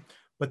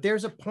 But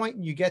there's a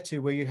point you get to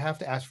where you have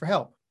to ask for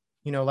help.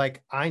 You know,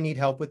 like I need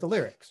help with the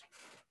lyrics.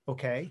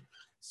 Okay,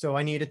 so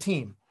I need a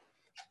team.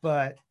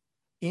 But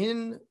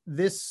in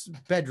this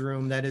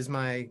bedroom that is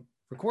my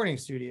recording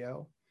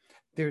studio,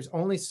 there's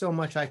only so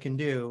much I can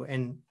do,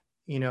 and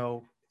you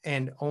know,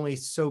 and only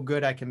so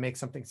good I can make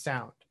something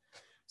sound.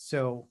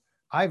 So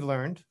I've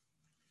learned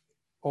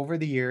over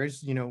the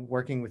years, you know,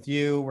 working with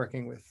you,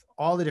 working with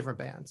all the different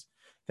bands,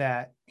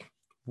 that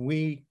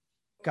we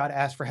got to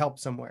ask for help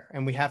somewhere,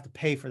 and we have to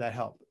pay for that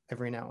help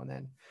every now and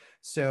then.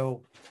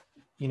 So,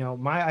 you know,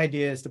 my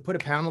idea is to put a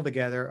panel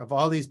together of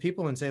all these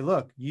people and say,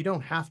 look, you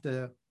don't have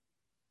to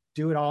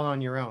do it all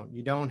on your own.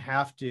 You don't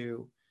have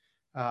to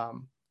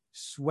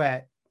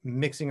sweat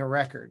mixing a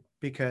record,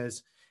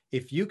 because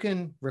if you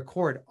can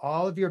record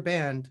all of your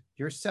band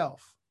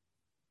yourself,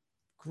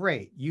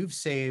 great. You've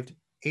saved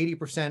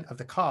 80% of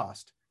the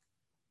cost.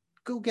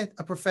 Go get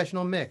a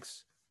professional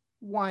mix.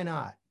 Why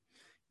not?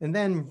 And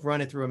then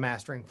run it through a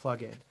mastering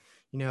plugin,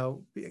 you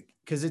know,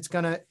 because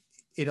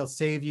it'll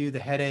save you the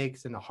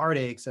headaches and the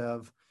heartaches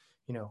of,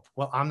 you know,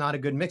 well, I'm not a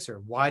good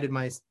mixer. Why did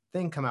my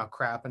thing come out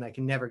crap and I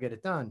can never get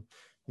it done?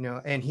 You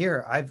know, and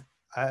here I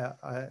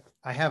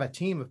have a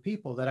team of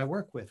people that I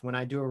work with when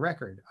I do a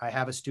record. I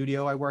have a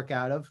studio I work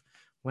out of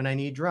when I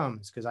need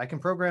drums, because I can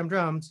program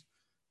drums,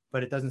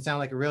 but it doesn't sound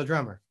like a real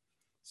drummer.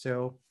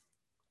 So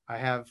I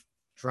have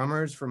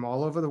drummers from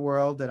all over the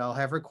world that I'll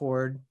have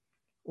record,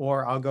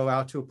 or I'll go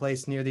out to a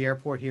place near the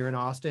airport here in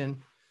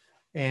Austin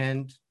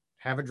and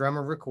have a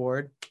drummer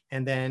record,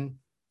 and then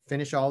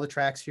finish all the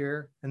tracks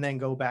here, and then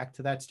go back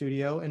to that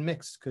studio and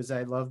mix, because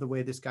I love the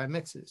way this guy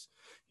mixes.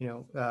 You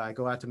know, I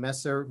go out to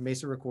Mesa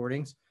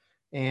Recordings,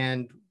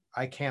 and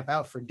I camp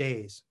out for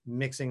days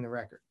mixing the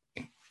record.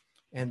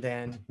 And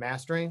then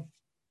mastering,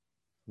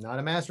 not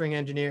a mastering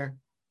engineer,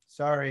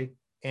 sorry.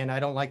 And I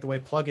don't like the way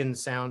plugins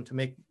sound to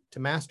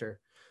master.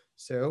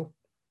 So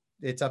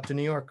it's up to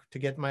New York to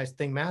get my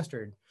thing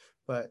mastered.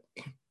 But,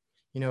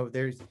 you know,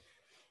 there's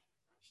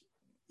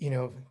you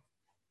know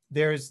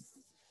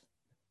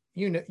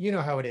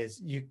how it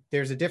is.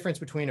 There's a difference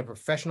between a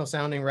professional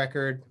sounding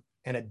record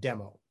and a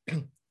demo.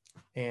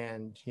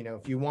 And, you know,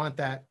 if you want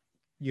that,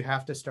 you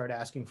have to start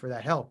asking for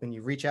that help, and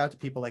you reach out to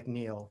people like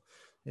Neil,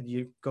 and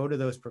you go to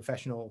those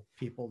professional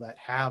people that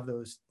have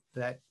those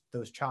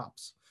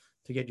chops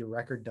to get your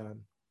record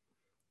done.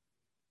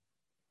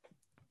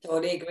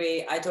 Totally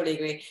agree. I totally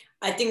agree.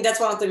 I think that's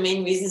one of the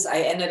main reasons I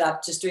ended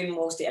up just doing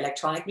mostly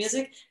electronic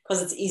music,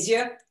 because it's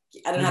easier.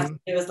 I don't have to,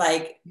 it was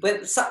like,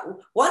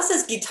 once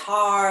there's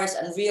guitars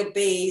and real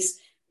bass,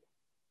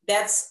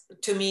 that's,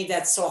 to me,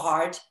 that's so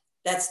hard.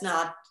 That's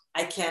not,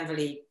 I can't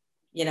really,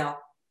 you know,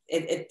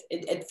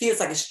 it feels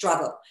like a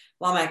struggle.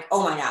 Well, I'm like,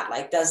 oh my God,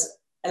 like does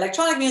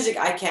electronic music,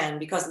 I can,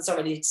 because it's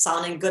already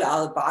sounding good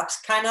out of the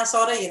box, kind of,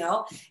 sort of, you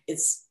know,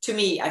 it's, to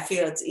me, I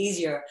feel it's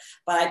easier,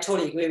 but I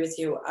totally agree with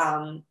you.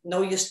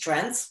 Know your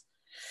strengths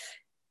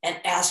and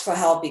ask for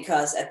help,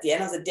 because at the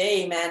end of the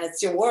day, man,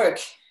 it's your work,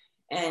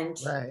 and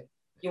right.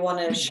 You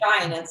want to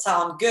shine and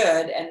sound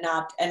good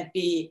and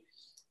be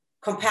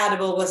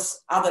compatible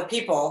with other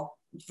people,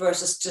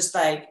 versus just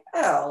like,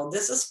 oh,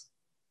 this is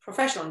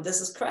professional, this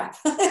is crap.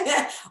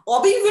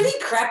 Or be really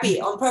crappy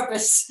on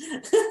purpose.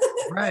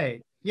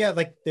 Right. Yeah,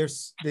 like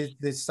there's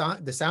the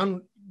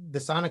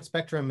sonic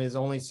spectrum is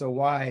only so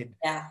wide.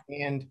 Yeah.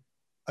 And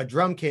a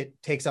drum kit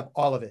takes up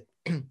all of it.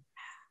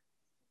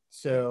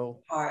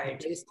 So the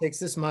bass takes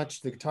this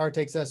much, the guitar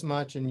takes this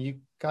much, and you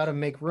got to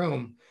make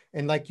room.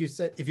 And like you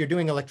said, if you're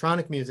doing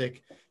electronic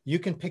music, you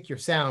can pick your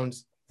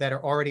sounds that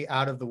are already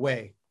out of the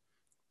way,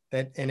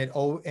 and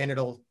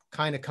it'll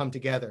kind of come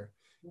together.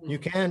 You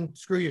can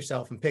screw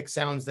yourself and pick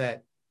sounds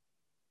that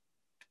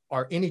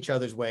are in each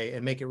other's way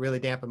and make it really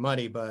damp and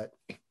muddy, but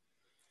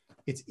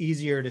it's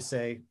easier to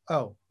say,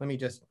 oh, let me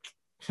just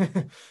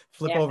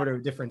flip over to a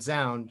different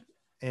sound,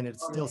 and it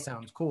still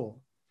sounds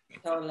cool.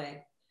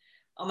 Totally.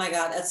 Oh my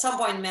God. At some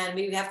point, man,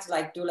 we have to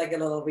like do like a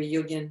little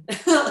reunion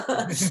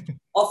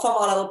or from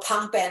a little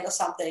punk band or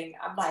something.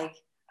 I'm like,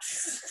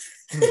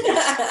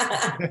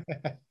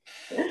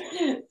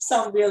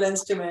 some real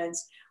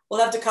instruments.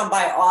 We'll have to come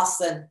by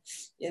Austin,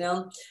 you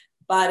know.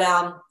 But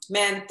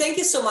man, thank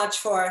you so much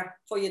for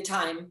your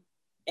time.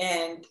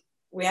 And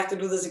we have to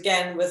do this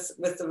again with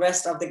the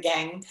rest of the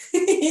gang.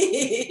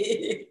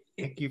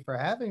 Thank you for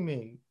having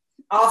me.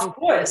 Of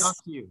course.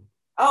 Talk to you.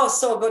 Oh,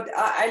 so good.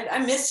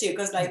 I miss you,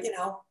 because like, you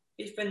know,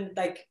 we've been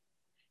like,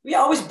 we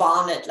always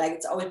bonded. Like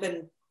it's always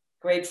been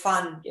great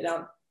fun, you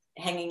know,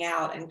 hanging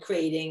out and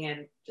creating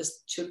and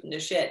just shooting the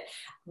shit.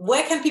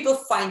 Where can people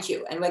find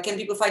you, and where can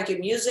people find your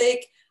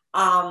music?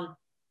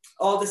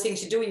 All the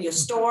things you do in your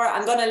store.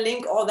 I'm going to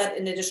link all that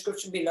in the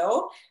description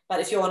below. But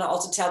if you want to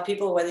also tell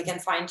people where they can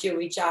find you,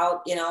 reach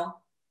out, you know.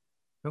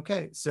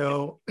 Okay.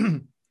 So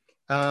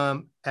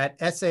at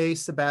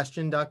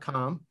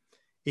sasebastian.com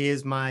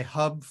is my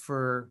hub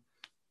for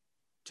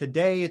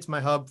today. It's my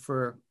hub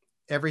for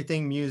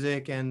everything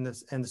music and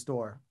the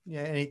store.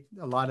 Yeah, a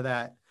lot of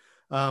that.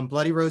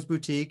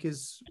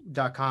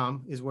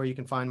 BloodyRoseBoutique.com is where you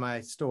can find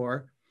my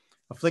store.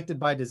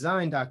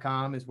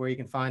 AfflictedByDesign.com is where you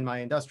can find my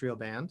industrial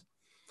band.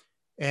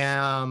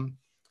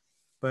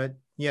 But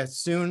yeah,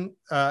 soon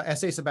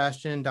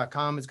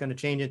sasebastian.com is going to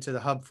change into the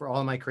hub for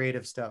all my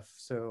creative stuff.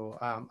 So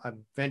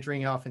I'm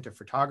venturing off into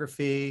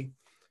photography.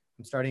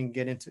 I'm starting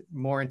to get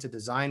more into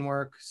design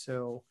work.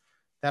 So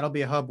that'll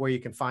be a hub where you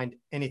can find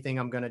anything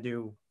I'm going to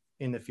do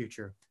in the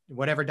future.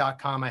 Whatever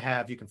 .com I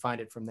have, you can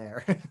find it from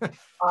there.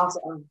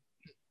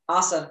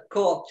 Awesome.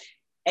 Cool.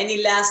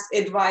 Any last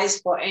advice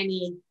for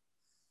any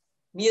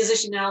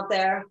musician out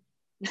there?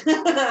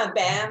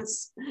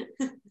 Bands?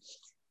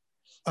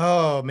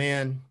 Oh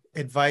man,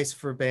 advice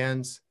for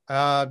bands.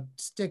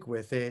 Stick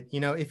with it.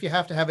 You know, if you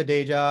have to have a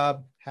day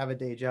job, have a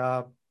day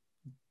job.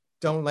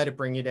 Don't let it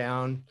bring you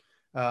down.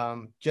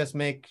 Just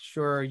make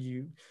sure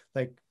you,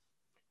 like,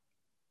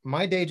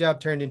 my day job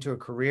turned into a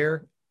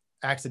career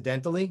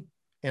accidentally,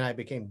 and I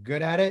became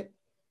good at it,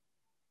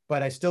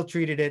 but I still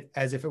treated it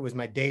as if it was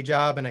my day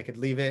job and I could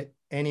leave it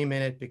any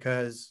minute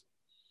because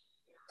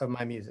of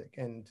my music.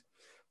 And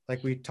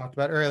like we talked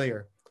about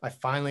earlier, I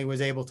finally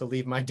was able to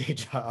leave my day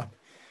job.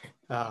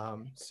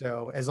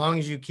 So as long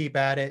as you keep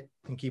at it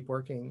and keep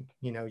working,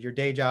 you know, your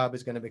day job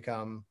is going to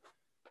become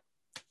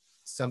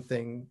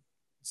something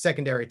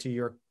secondary to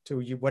you,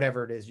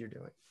 whatever it is you're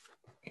doing.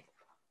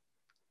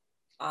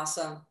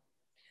 Awesome.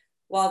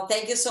 Well,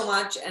 thank you so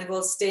much, and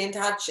we'll stay in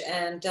touch,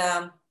 and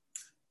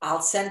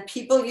I'll send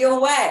people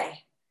your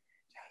way.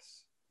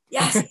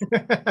 Yes.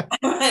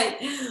 All right.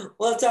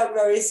 We'll talk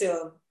very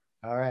soon.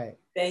 All right.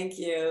 Thank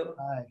you.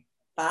 Bye.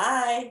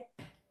 Bye.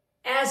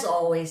 As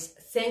always,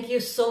 thank you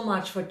so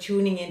much for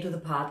tuning into the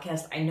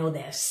podcast. I know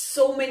there's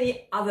so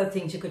many other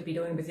things you could be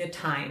doing with your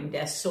time.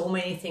 There's so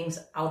many things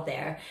out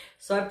there.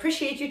 So I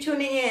appreciate you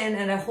tuning in,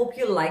 and I hope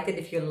you liked it.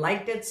 If you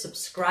liked it,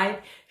 subscribe,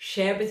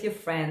 share with your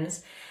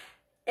friends.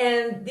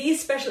 And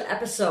these special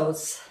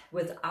episodes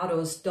with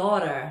Otto's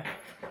daughter,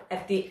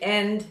 at the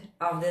end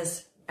of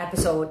this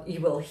episode,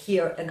 you will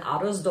hear an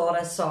Otto's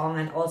daughter song,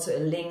 and also a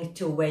link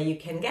to where you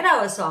can get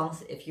our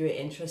songs if you're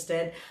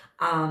interested,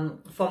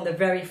 from the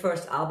very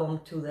first album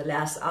to the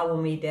last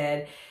album we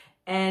did.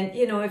 And,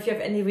 if you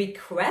have any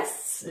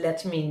requests,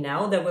 let me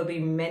know. There will be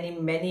many,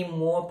 many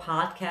more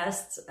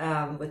podcasts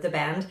with the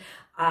band.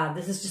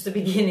 This is just the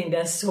beginning.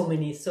 There's so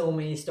many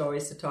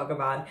stories to talk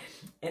about,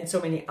 and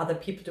so many other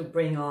people to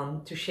bring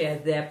on to share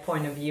their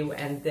point of view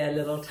and their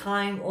little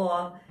time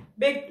or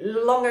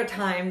longer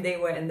time they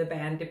were in the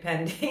band,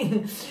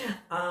 depending.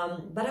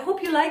 But I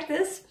hope you like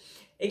this.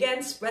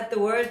 Again, spread the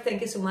word.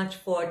 Thank you so much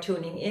for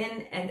tuning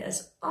in. And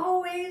as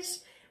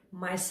always,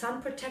 my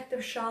sun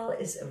protective shawl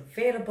is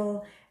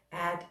available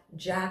at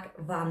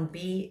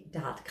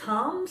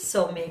jackvanb.com.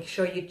 So make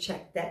sure you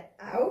check that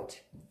out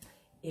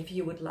if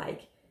you would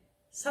like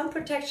sun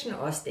protection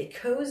or stay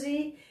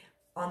cozy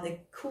on the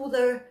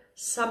cooler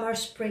summer,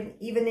 spring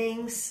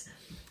evenings.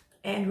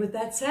 And with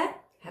that said,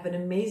 have an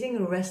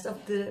amazing rest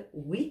of the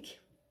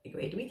week, a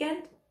great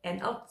weekend, and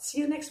I'll see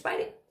you next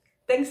Friday.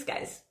 Thanks,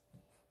 guys.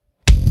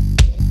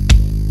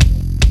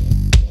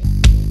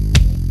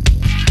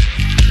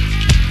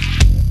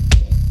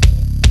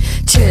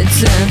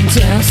 Tits and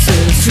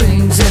dances,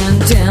 strings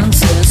and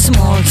dances,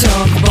 small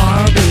talk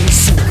Barbie.